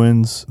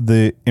ruins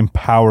the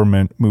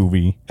empowerment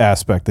movie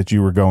aspect that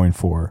you were going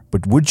for.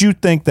 But would you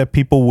think that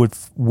people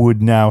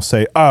would now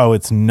say, "Oh,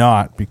 it's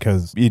not,"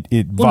 because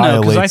it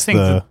violates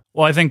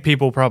I think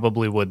people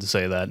probably would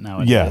say that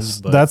nowadays.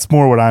 Yes, that's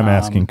more what I'm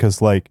asking.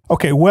 Because,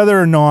 okay, whether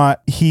or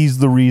not he's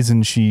the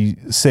reason she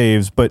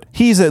saves, but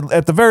he's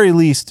at the very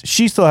least,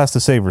 she still has to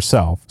save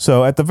herself.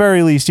 So at the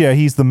very least, yeah,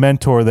 he's the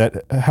mentor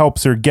that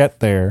helps her get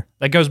there.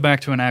 That goes back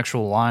to an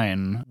actual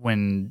line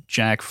when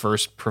Jack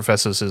first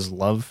professes his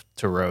love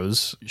to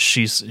Rose.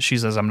 She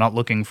says, "I'm not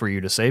looking for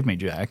you to save me,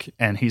 Jack."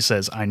 And he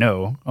says, "I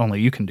know,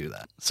 only you can do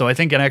that." So I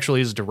think it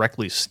actually is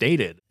directly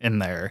stated in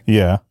there.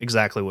 Yeah.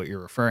 Exactly what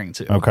you're referring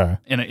to. Okay.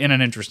 In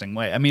an interesting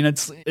way. I mean,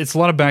 it's a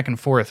lot of back and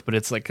forth, but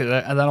it's like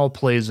that all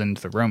plays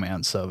into the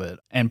romance of it.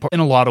 And in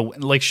a lot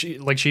of, like she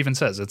even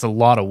says, it's a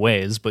lot of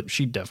ways, but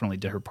she definitely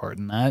did her part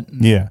in that.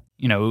 And, yeah.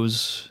 You know,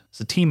 it's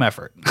a team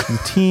effort.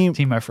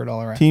 Team effort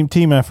all around.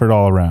 Team effort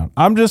all around.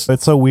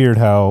 It's so weird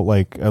how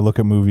I look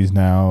at movies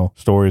now,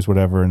 stories,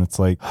 whatever, and it's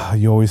like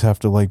you always have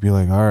to be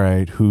like, all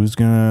right, who's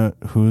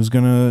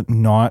gonna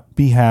not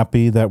be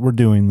happy that we're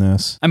doing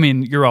this? I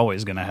mean, you're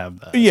always gonna have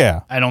that.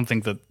 Yeah. I don't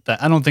think that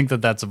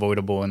that's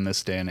avoidable in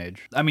this day and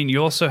age. I mean,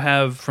 you also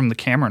have from the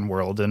Cameron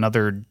world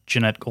another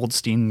Jeanette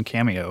Goldstein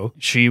cameo.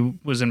 She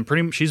was in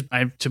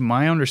to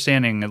my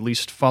understanding, at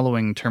least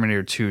following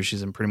Terminator 2,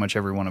 she's in pretty much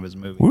every one of his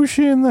movies. Who's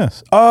she in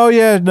this? Oh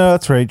yeah, no,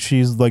 that's right.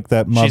 She's like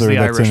that mother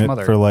that's Irish in it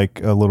mother. for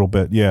a little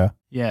bit. Yeah.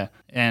 Yeah,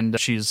 and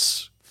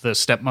she's the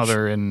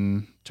stepmother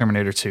in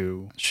Terminator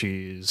 2.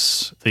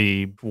 She's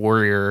the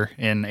warrior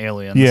in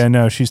Aliens. Yeah,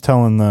 no, she's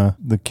telling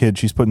the kid,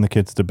 she's putting the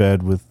kids to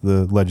bed with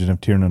the Legend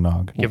of Tir na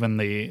Nog. Given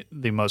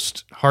the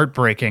most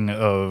heartbreaking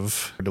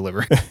of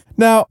delivery.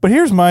 Now, but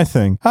here's my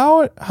thing.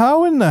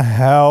 How in the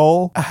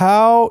hell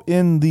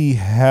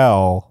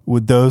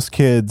would those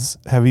kids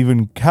have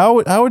even,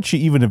 how would she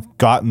even have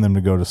gotten them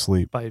to go to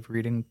sleep? By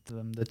reading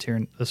them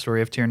the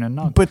story of Tir na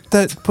Nog.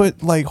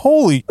 But like,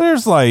 holy,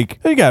 there's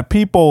like, they got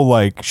people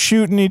like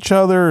shooting each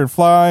other and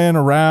flying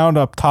around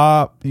up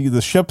top.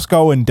 The ship's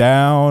going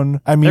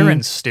down. I mean, they're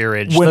in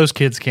steerage. Those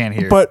kids can't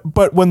hear.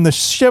 But when the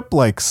ship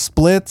like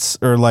splits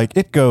or like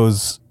it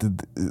goes,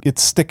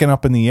 it's sticking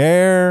up in the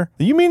air.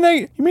 You mean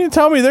to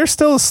tell me they're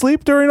still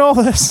asleep during all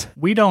this?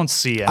 We don't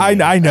see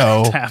I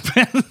know.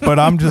 Happen. But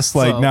I'm just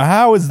like, now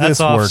how is this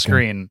working? Off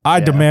screen. I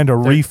demand a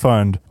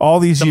refund. All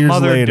these years later,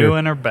 the mother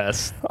doing her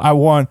best. I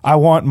want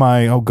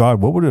my, oh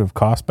God, what would it have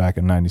cost back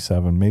in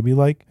 '97? Maybe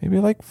like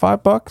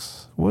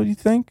 $5. What do you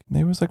think?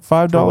 Maybe it was like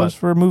 $5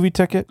 for a movie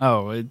ticket.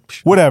 Oh,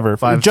 whatever.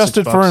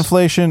 Adjusted $6. for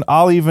inflation,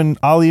 I'll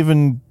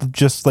even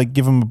just like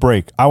give them a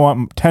break. I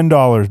want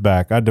 $10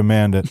 back. I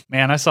demand it.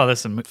 Man, I saw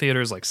this in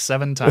theaters like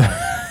 7 times.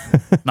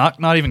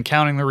 not even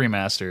counting the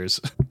remasters.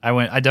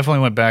 I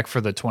definitely went back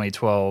for the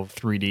 2012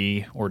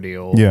 3D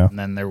ordeal. Yeah. And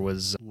then there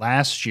was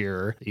last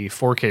year the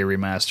 4K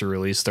remaster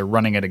release. They're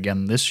running it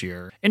again this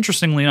year.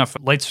 Interestingly enough,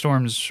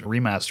 Lightstorm's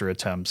remaster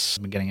attempts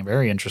have been getting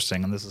very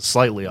interesting, and this is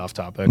slightly off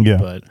topic. Yeah.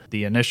 But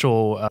the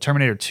initial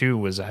Terminator 2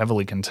 was a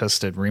heavily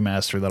contested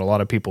remaster that a lot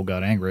of people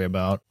got angry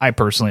about. I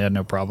personally had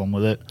no problem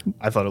with it.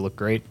 I thought it looked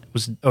great. It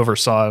was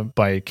oversaw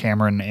by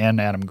Cameron and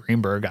Adam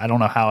Greenberg. I don't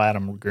know how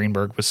Adam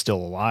Greenberg was still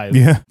alive.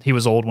 Yeah. He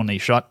was old when he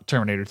shot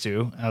Terminator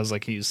 2. I was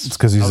like, it's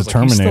because he's a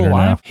Terminator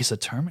now. He's a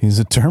Terminator. He's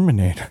a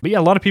Terminator. But yeah,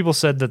 a lot of people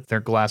said that their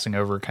glassing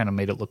over kind of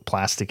made it look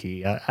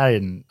plasticky.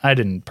 I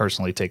didn't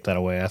personally take that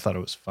away. I thought it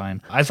was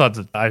fine. I thought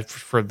that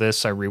for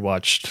this, I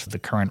rewatched the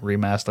current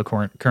remaster, the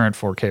current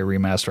 4K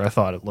remaster. I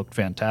thought it looked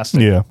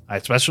fantastic. Yeah.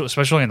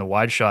 Especially in the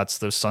wide shots,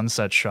 those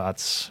sunset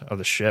shots of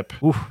the ship.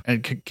 Ooh.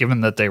 And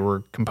given that they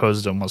were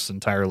composed almost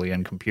entirely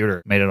in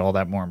computer, made it all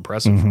that more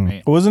impressive for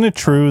me. Wasn't it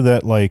true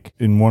that like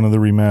in one of the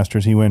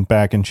remasters, he went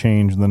back and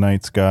changed the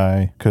night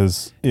sky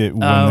because when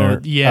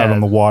they're out on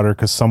the water?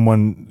 Because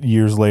someone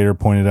years later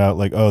pointed out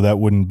like, oh, that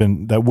wouldn't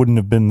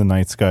have been the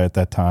night sky at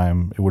that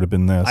time. It would have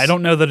been this. I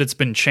don't know that it's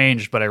been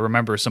changed, but I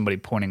remember somebody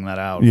pointing that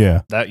out.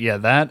 Yeah.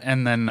 That,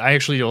 and then I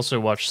actually also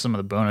watched some of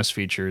the bonus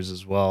features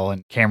as well.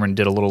 And Cameron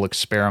did a little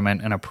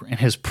experiment in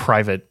his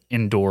private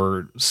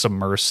indoor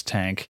submersed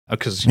tank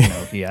because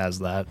he has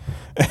that.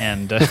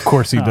 And of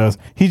course he does.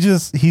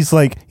 He's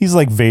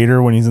like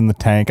Vader when he's in the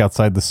tank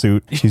outside the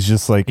suit. He's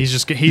just like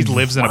he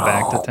lives in a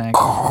bacta tank.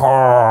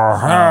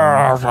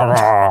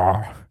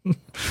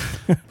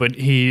 But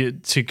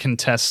to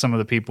contest some of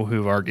the people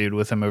who've argued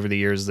with him over the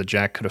years that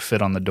Jack could have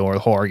fit on the door, the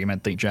whole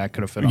argument that Jack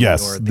could have fit on the door.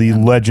 Yes, the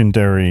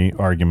legendary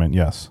argument,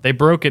 yes. They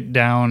broke it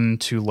down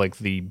to like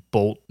the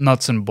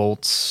nuts and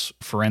bolts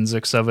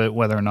forensics of it,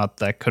 whether or not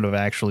that could have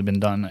actually been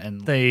done.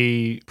 And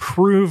they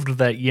proved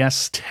that,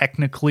 yes,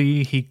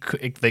 technically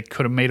they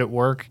could have made it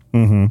work,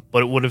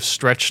 but it would have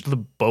stretched the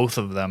both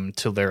of them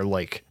to their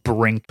like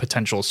brink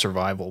potential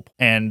survival.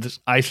 And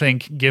I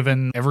think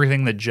given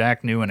everything that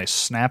Jack knew in a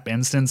snap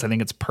instance, I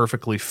think it's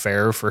perfectly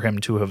fair for him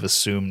to have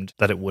assumed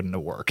that it wouldn't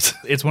have worked.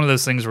 It's one of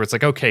those things where it's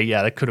like, okay,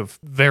 yeah, that could have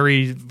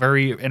very,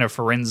 very in a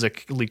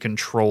forensically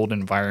controlled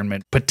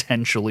environment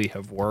potentially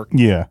have worked.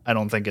 Yeah. I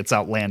don't think it's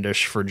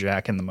outlandish for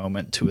Jack in the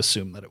moment to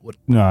assume that it would.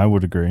 No, I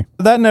would agree.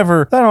 That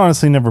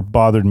honestly never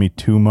bothered me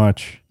too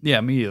much.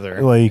 Yeah, me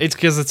either. Like, it's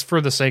because it's for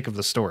the sake of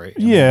the story.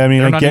 I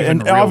mean, I get,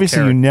 and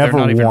obviously you never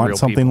want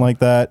something like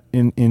that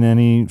in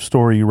any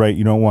story you write.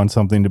 You don't want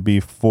something to be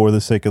for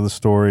the sake of the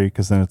story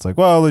because then it's like,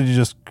 well, you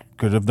just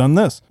could have done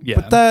this.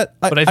 Yeah. But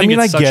I think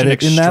I get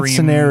it. In that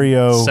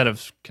scenario, set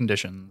of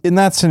conditions. In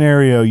that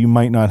scenario, you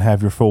might not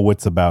have your full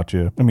wits about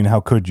you. I mean, how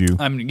could you?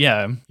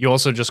 Yeah. You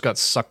also just got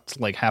sucked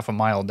like half a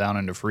mile down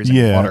into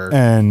freezing water.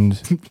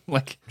 And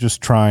like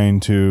just trying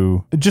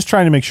to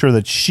make sure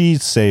that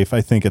she's safe.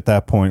 I think at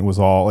that point was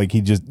all like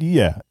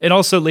It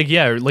also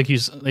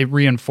it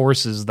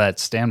reinforces that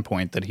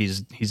standpoint that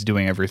he's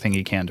doing everything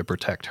he can to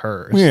protect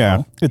her. Yeah,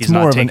 so it's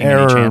more of an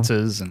error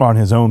on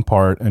his own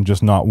part and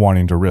just not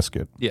wanting to risk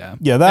it. Yeah.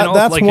 Yeah,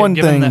 that's like, one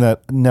thing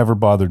that never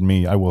bothered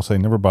me. I will say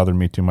never bothered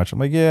me too much. I'm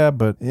like, yeah,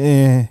 but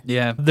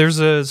Yeah, there's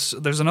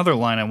another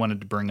line I wanted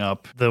to bring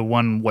up. The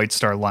one White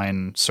Star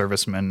Line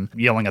serviceman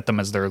yelling at them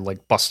as they're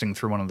like busting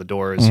through one of the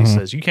doors. He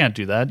says, "You can't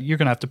do that. You're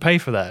gonna have to pay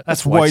for that.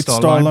 That's White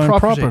Star Line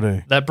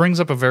property." That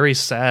brings up a very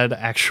sad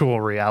actual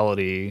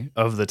reality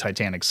of the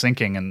Titanic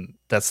sinking, and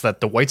that's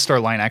that the White Star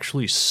Line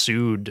actually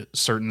sued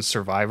certain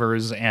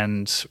survivors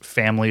and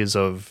families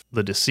of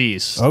the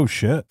deceased. Oh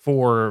shit!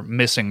 For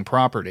missing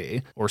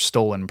property or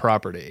stolen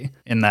property,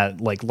 in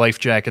that like life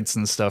jackets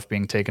and stuff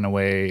being taken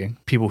away,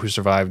 people who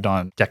survived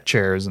on deck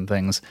chairs and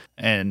things.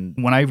 And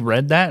when I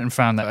read that and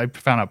found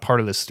out part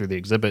of this through the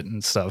exhibit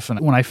and stuff, and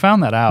when I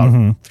found that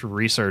out through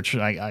research,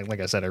 I like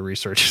I said, I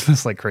researched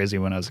this like crazy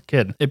when I was a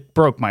kid. It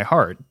broke my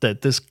heart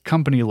that this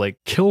company like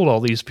killed all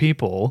these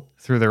people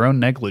through their own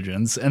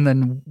negligence and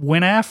then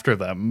went after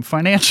them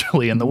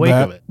financially in the wake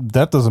of it.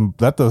 That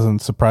doesn't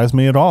surprise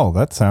me at all.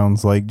 That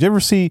sounds like, did you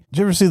ever see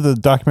the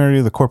documentary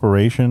of The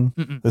Corporation?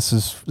 Mm-mm. This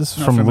is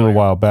from a little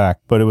while back,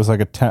 but it was like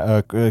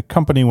a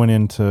company went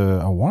into,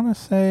 I want to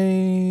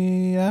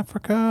say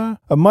Africa,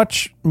 a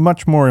much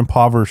more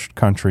impoverished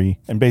country,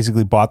 and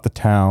basically bought the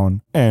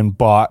town and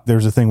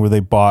there's a thing where they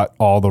bought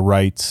all the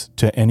rights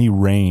to any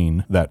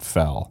rain that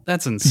fell.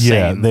 That's insane.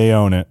 Yeah, they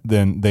own it.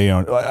 Then they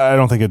own it. I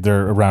don't think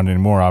they're around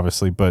anymore,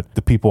 obviously, but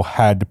the people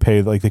had to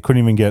pay, like they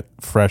couldn't even get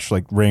fresh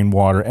like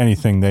rainwater,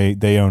 anything.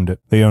 They owned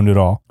it. They owned it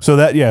all. So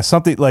that, yeah,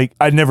 something like,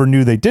 I never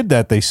knew they did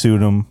that. They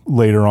sued them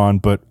later on,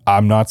 but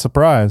I'm not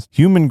surprised.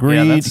 Human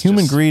greed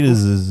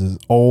is as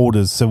old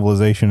as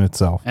civilization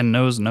itself. And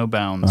knows no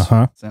bounds.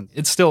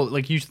 It's still,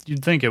 like,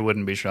 you'd think it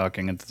wouldn't be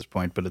shocking at this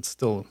point, but it's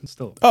still.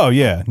 Oh,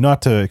 yeah.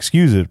 Not to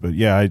excuse it, but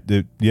yeah,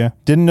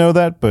 didn't know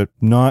that, but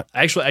not.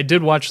 Actually, I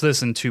did watch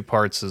this in 2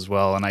 parts as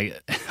well, and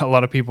a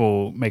lot of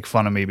people make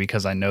fun of me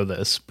because I know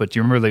this, but do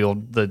you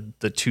remember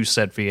the 2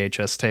 set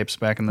VHS tapes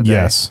back in the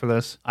day for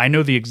this? I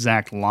know the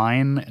exact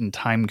line and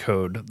time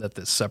code that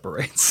this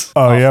separates.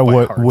 Oh, yeah?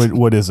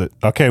 What is it?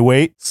 Okay,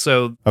 wait.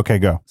 Okay,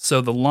 go.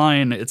 So the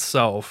line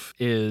itself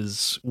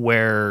is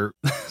where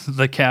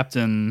the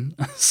captain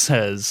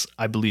says,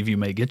 "I believe you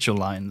may get your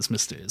lines,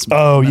 Mr. Ismail."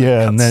 Oh,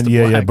 yeah, and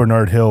then,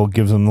 Bernard Hill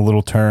gives him the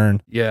little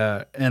turn.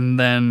 Yeah, and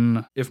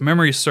then, if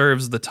memory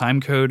serves, the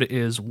time code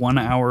is 1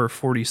 hour,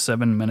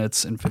 47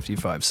 minutes, and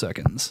 55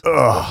 seconds.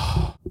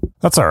 Ugh.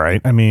 That's all right.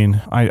 I mean,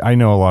 I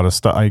know a lot of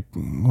stuff.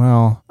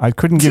 I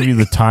couldn't give you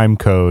the time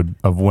code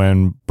of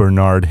when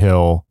Bernard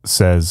Hill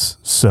says,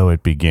 "So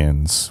it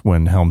begins,"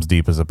 when Helm's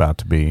Deep is about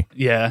to be.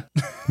 Yeah.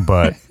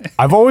 But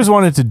I've always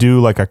wanted to do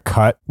like a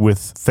cut with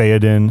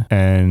Theoden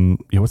and,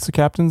 what's the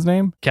captain's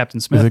name? Captain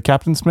Smith. Is it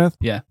Captain Smith?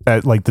 Yeah.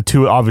 Like the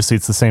two, obviously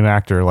it's the same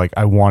actor. Like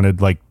I wanted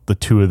like the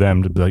two of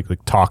them to like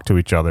talk to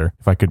each other.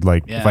 If I could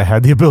if I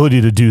had the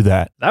ability to do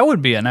that. That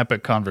would be an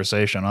epic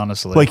conversation,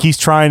 honestly. Like he's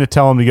trying to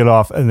tell him to get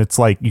off, and it's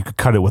like you could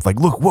cut it with like,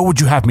 "Look, what would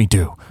you have me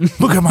do?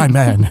 Look at my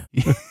men."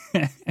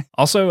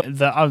 Also,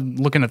 I'm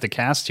looking at the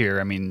cast here.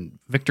 I mean,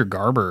 Victor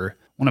Garber,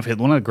 one of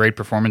the great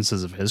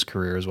performances of his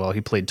career as well.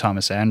 He played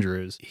Thomas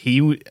Andrews.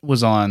 He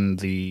was on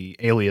the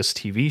Alias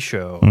TV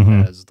show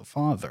as the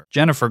father.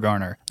 Jennifer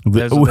Garner.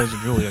 There's a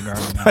Julia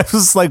Garner now. I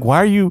was like, why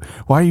are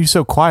you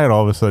so quiet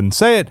all of a sudden?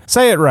 Say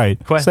it right.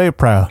 Say it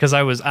proud. Because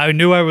I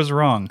knew I was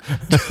wrong.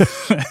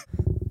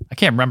 I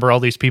can't remember all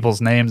these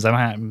people's names.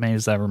 I'm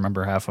amazed I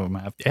remember half of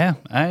them. Yeah,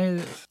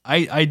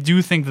 I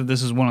do think that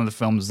this is one of the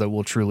films that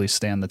will truly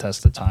stand the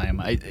test of time.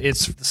 The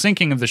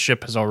sinking of the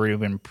ship has already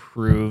been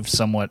proved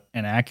somewhat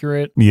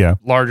inaccurate. Yeah.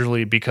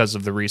 Largely because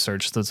of the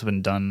research that's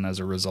been done as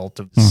a result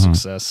of the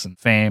success and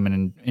fame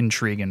and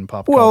intrigue in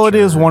pop culture. Well, it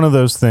is one of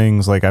those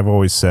things, like I've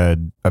always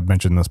said, I've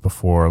mentioned this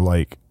before,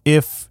 like,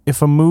 if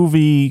a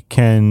movie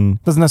doesn't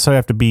necessarily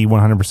have to be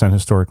 100%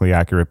 historically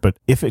accurate, but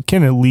if it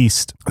can at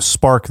least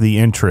spark the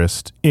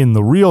interest in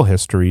the real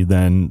history,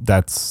 then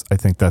I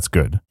think that's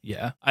good.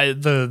 Yeah.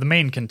 The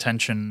main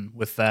contention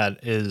with that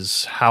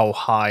is how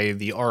high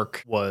the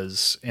arc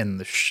was in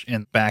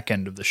the back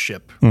end of the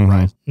ship.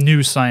 Right.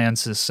 New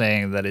science is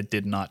saying that it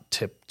did not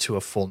tip to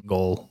a full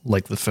goal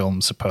like the film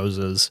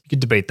supposes. You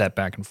could debate that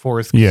back and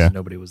forth because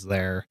nobody was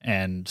there.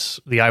 And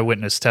the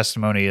eyewitness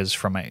testimony is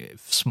from a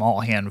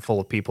small handful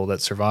of people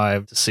that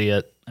survived to see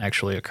it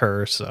actually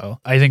occur. So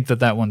I think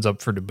that one's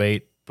up for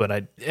debate. But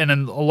a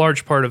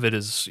large part of it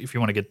is, if you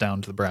want to get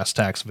down to the brass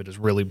tacks of it, is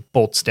really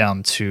bolts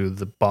down to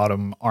the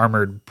bottom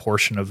armored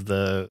portion of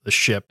the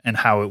ship and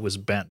how it was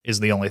bent is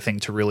the only thing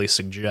to really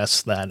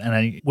suggest that.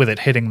 And with it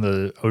hitting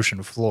the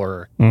ocean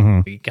floor,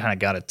 you kind of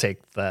got to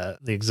take the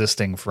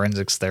existing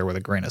forensics there with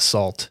a grain of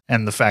salt.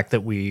 And the fact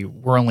that we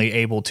were only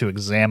able to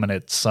examine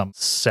it some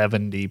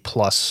 70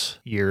 plus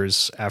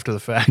years after the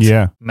fact,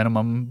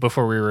 minimum,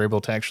 before we were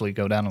able to actually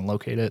go down and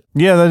locate it.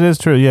 Yeah, that is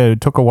true. Yeah, it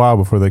took a while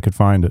before they could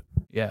find it.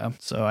 Yeah.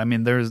 So, I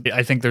mean,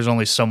 I think there's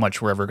only so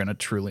much we're ever going to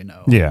truly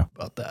know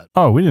about that.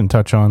 Oh, we didn't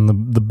touch on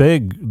the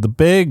big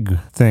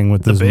thing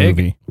with this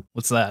movie.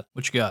 What's that?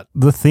 What you got?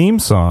 The theme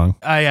song.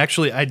 I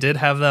did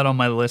have that on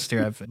my list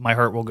here. My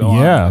Heart Will Go On.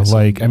 Yeah,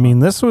 like, I mean,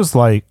 this was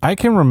like, I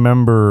can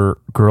remember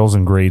girls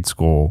in grade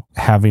school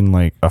having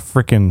like a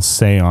freaking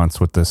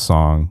seance with this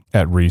song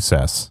at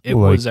recess. It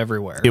was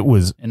everywhere. It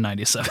was in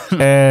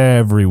 97.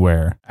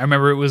 Everywhere. I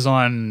remember it was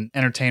on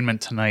Entertainment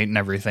Tonight and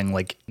everything,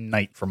 like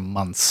night for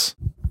months.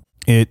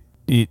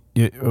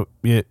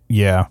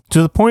 Yeah.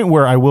 To the point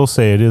where I will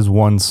say it is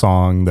one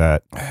song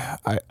that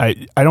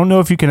I don't know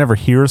if you can ever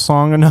hear a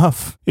song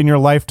enough in your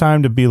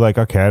lifetime to be like,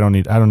 okay, I don't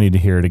need to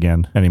hear it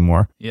again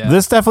anymore. Yeah.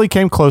 This definitely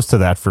came close to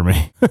that for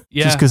me.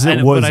 Yeah. Just because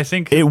but I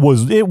think it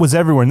was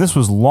everywhere, and this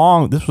was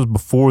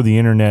before the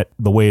internet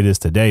the way it is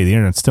today. The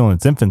internet's still in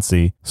its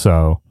infancy,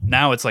 so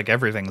now it's like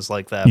everything's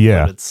like that.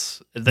 Yeah. But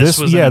this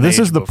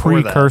is the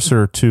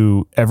precursor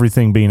to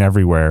everything being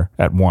everywhere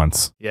at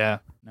once. Yeah.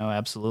 No,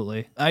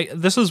 absolutely.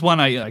 This is one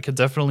I could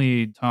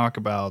definitely talk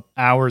about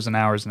hours and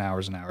hours and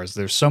hours and hours.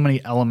 There's so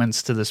many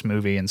elements to this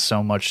movie and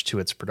so much to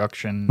its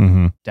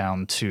production,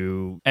 down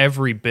to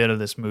every bit of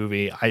this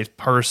movie. I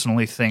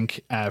personally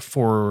think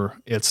for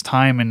its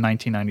time in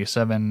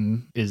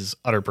 1997 is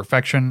utter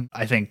perfection.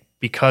 I think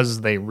because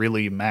they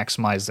really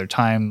maximized their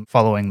time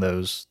following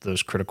those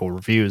critical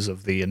reviews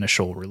of the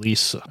initial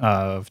release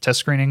of test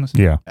screenings.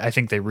 Yeah. I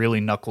think they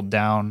really knuckled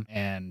down,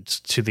 and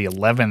to the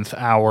 11th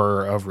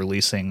hour of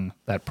releasing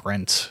that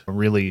print,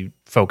 really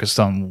focused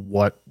on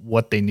what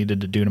they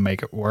needed to do to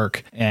make it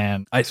work.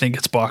 And I think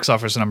its box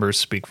office numbers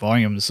speak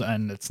volumes,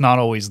 and it's not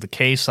always the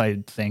case.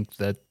 I think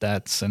that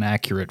that's an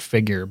accurate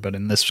figure, but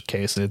in this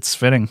case it's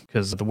fitting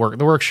because the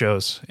work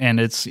shows, and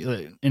it's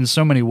in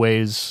so many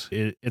ways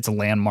it's a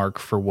landmark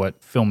for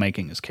what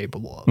filmmaking is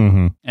capable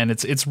of. And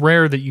it's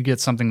rare that you get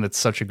something that's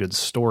such a good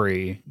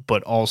story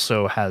but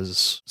also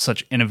has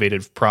such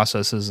innovative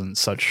processes and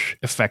such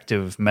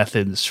effective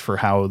methods for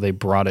how they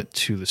brought it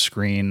to the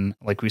screen.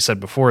 Like we said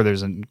before,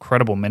 there's an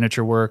incredible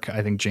miniature work.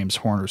 I think James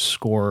Horner's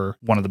score,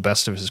 one of the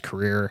best of his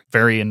career.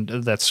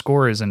 That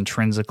score is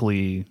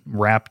intrinsically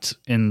wrapped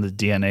in the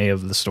DNA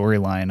of the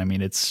storyline. I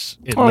mean, it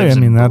lives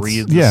and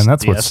breathes. Yeah, and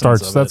that's what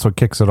starts. That's what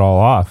kicks it all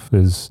off.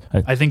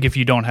 I think if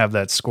you don't have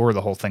that score,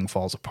 the whole thing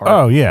falls apart.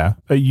 Oh yeah,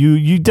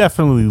 you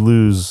definitely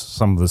lose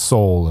some of the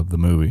soul of the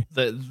movie.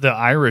 The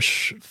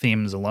Irish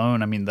themes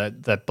alone. I mean,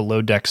 that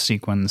below deck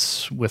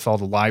sequence with all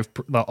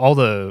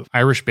the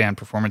Irish band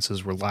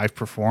performances were live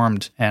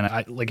performed,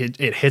 and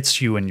it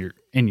hits you in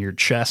your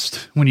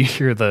chest when you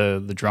hear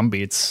the drum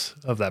beats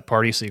of that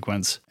party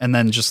sequence, and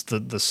then just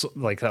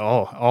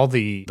all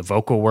the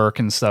vocal work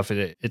and stuff.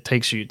 It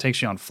takes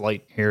you on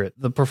flight. Hear it.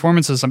 The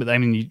performances. I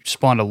mean, you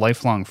spawned a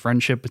lifelong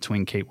friendship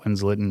between Kate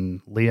Winslet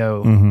and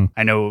Leo.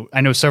 I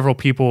know several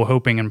people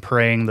hoping and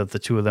praying that the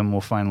two of them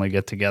will finally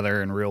get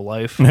together in real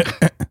life.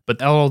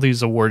 But all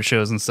these award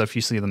shows and stuff,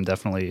 you see them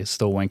definitely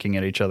still winking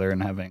at each other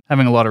and having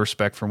a lot of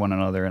respect for one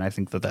another. And I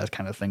think that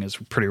kind of thing is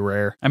pretty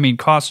rare. I mean,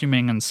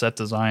 costuming and set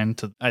design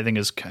I think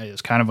is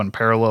kind of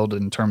unparalleled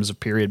in terms of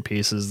period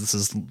pieces. This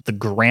is the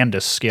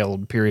grandest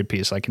scaled period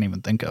piece I can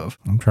even think of.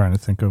 I'm trying to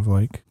think of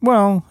I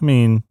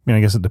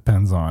guess it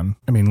depends on.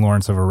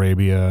 Lawrence of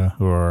Arabia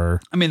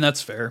or. I mean,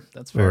 that's fair.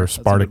 Or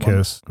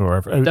Spartacus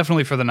or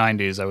definitely for the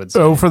 90s, I would say.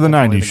 Oh, for the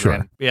 90s,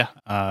 sure. Yeah,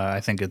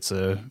 I think it's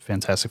a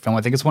fantastic film.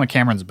 I think it's one of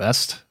Cameron's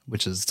best,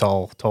 which is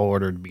tall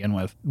order to begin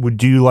with.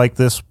 Would you like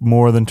this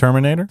more than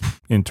Terminator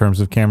in terms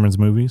of Cameron's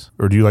movies?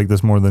 Or do you like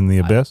this more than The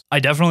Abyss? I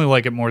definitely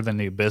like it more than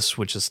The Abyss,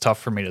 which is tough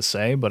for me to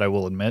say, but I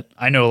will admit.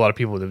 I know a lot of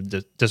people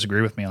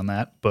disagree with me on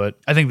that, but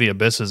I think The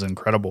Abyss is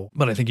incredible.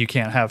 But I think you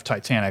can't have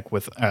Titanic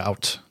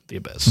without The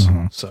Abyss.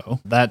 So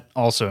that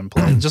also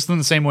implies, just in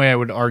the same way I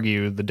would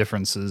argue the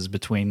differences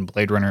between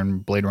Blade Runner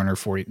and Blade Runner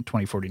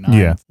 2049.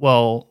 Yeah.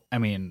 Well, I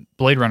mean,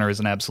 Blade Runner is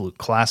an absolute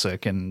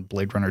classic, and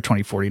Blade Runner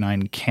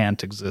 2049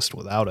 can't exist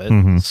without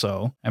it.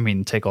 So, I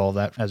mean, take all of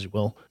that as you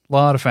will. A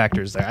lot of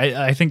factors there.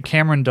 I think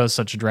Cameron does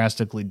such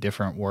drastically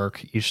different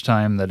work each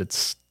time that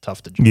it's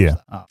tough to judge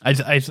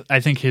that. I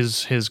think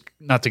his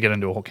not to get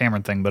into a whole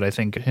Cameron thing, but I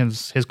think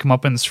his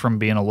comeuppance from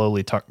being a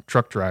lowly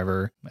truck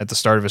driver at the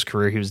start of his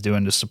career, he was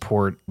doing to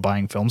support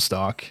buying film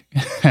stock,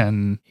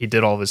 and he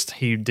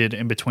did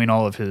in between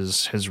all of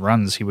his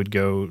runs, he would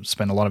go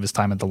spend a lot of his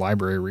time at the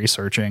library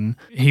researching.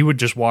 He would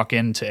just walk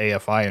into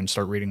AFI and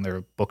start reading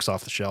their books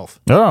off the shelf.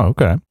 Oh,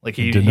 okay. Like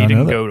he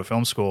didn't go to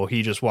film school.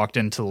 He just walked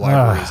into the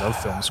libraries of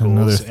film schools.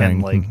 Another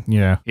thing.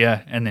 And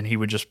and then he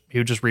would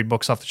just read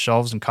books off the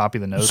shelves and copy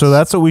the notes. So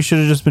that's what we should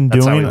have just been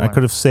doing. I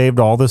could have saved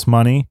all this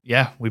money.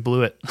 Yeah, we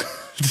blew it.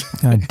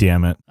 God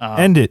damn it.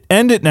 End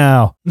it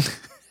now.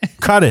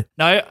 Cut it.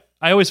 No,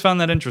 I always found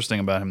that interesting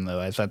about him,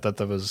 though. I thought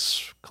that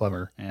was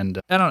clever,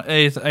 and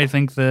I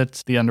think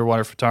that the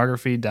underwater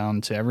photography down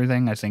to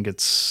everything, I think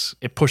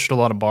it pushed a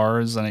lot of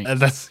bars, and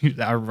that's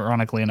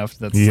ironically enough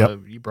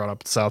you brought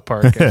up South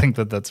Park. I think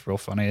that's real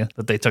funny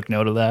that they took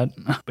note of that.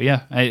 But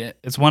yeah,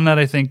 it's one that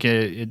I think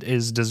it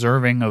is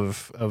deserving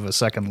of a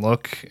second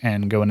look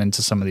and going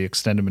into some of the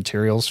extended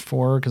materials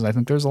because I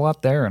think there's a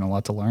lot there and a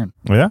lot to learn.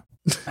 Yeah.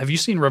 Have you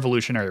seen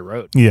Revolutionary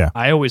Road? Yeah.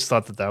 I always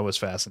thought that was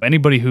fascinating.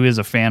 Anybody who is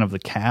a fan of the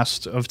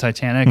cast of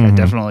Titanic, I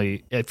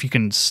definitely, if you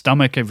can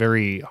stomach a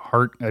very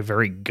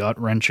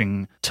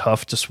gut-wrenching,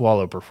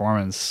 tough-to-swallow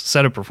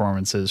set of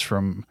performances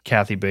from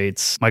Kathy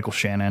Bates, Michael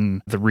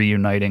Shannon, the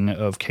reuniting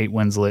of Kate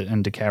Winslet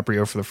and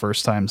DiCaprio for the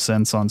first time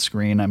since on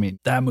screen. I mean,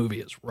 that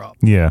movie is rough.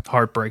 Yeah.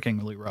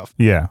 Heartbreakingly rough.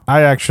 Yeah.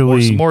 I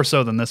actually... More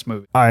so than this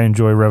movie. I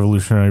enjoy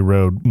Revolutionary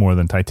Road more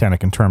than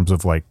Titanic in terms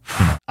of I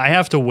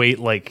have to wait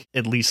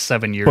at least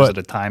 7 years at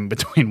a time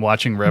between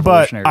watching But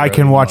Revolutionary Road. I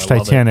can watch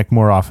Titanic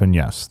more often,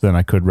 yes, than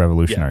I could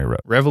Revolutionary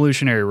Road.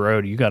 Revolutionary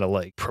Road, you got to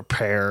like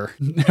prepare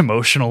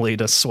emotionally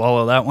to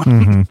swallow that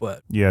one.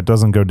 But yeah, it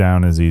doesn't go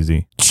down as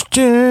easy.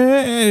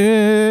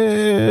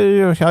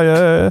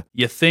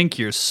 you think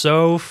you're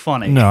so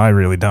funny. No, I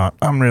really don't.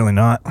 I'm really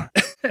not.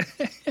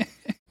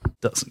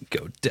 Doesn't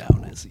go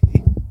down as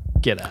easy.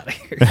 Get out of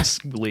here.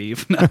 Just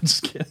leave. No, I'm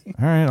just kidding.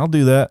 All right, I'll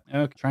do that.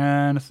 Okay,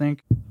 trying to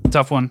think.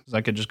 Tough one, because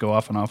I could just go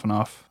off and off and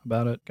off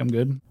about it. I'm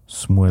good.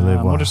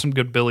 What are some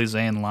good Billy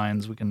Zane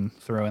lines we can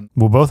throw in?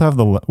 We'll both have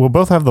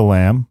the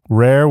lamb,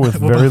 rare with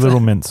very little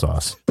mint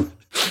sauce.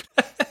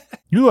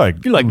 You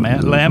like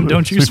lamb,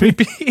 don't you, Sweet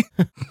Pea?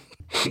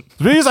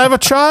 Please, I have a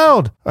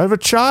child.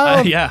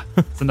 Yeah,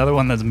 it's another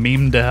one that's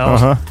memed to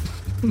hell.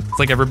 It's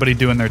like everybody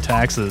doing their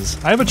taxes.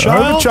 I have a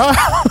child.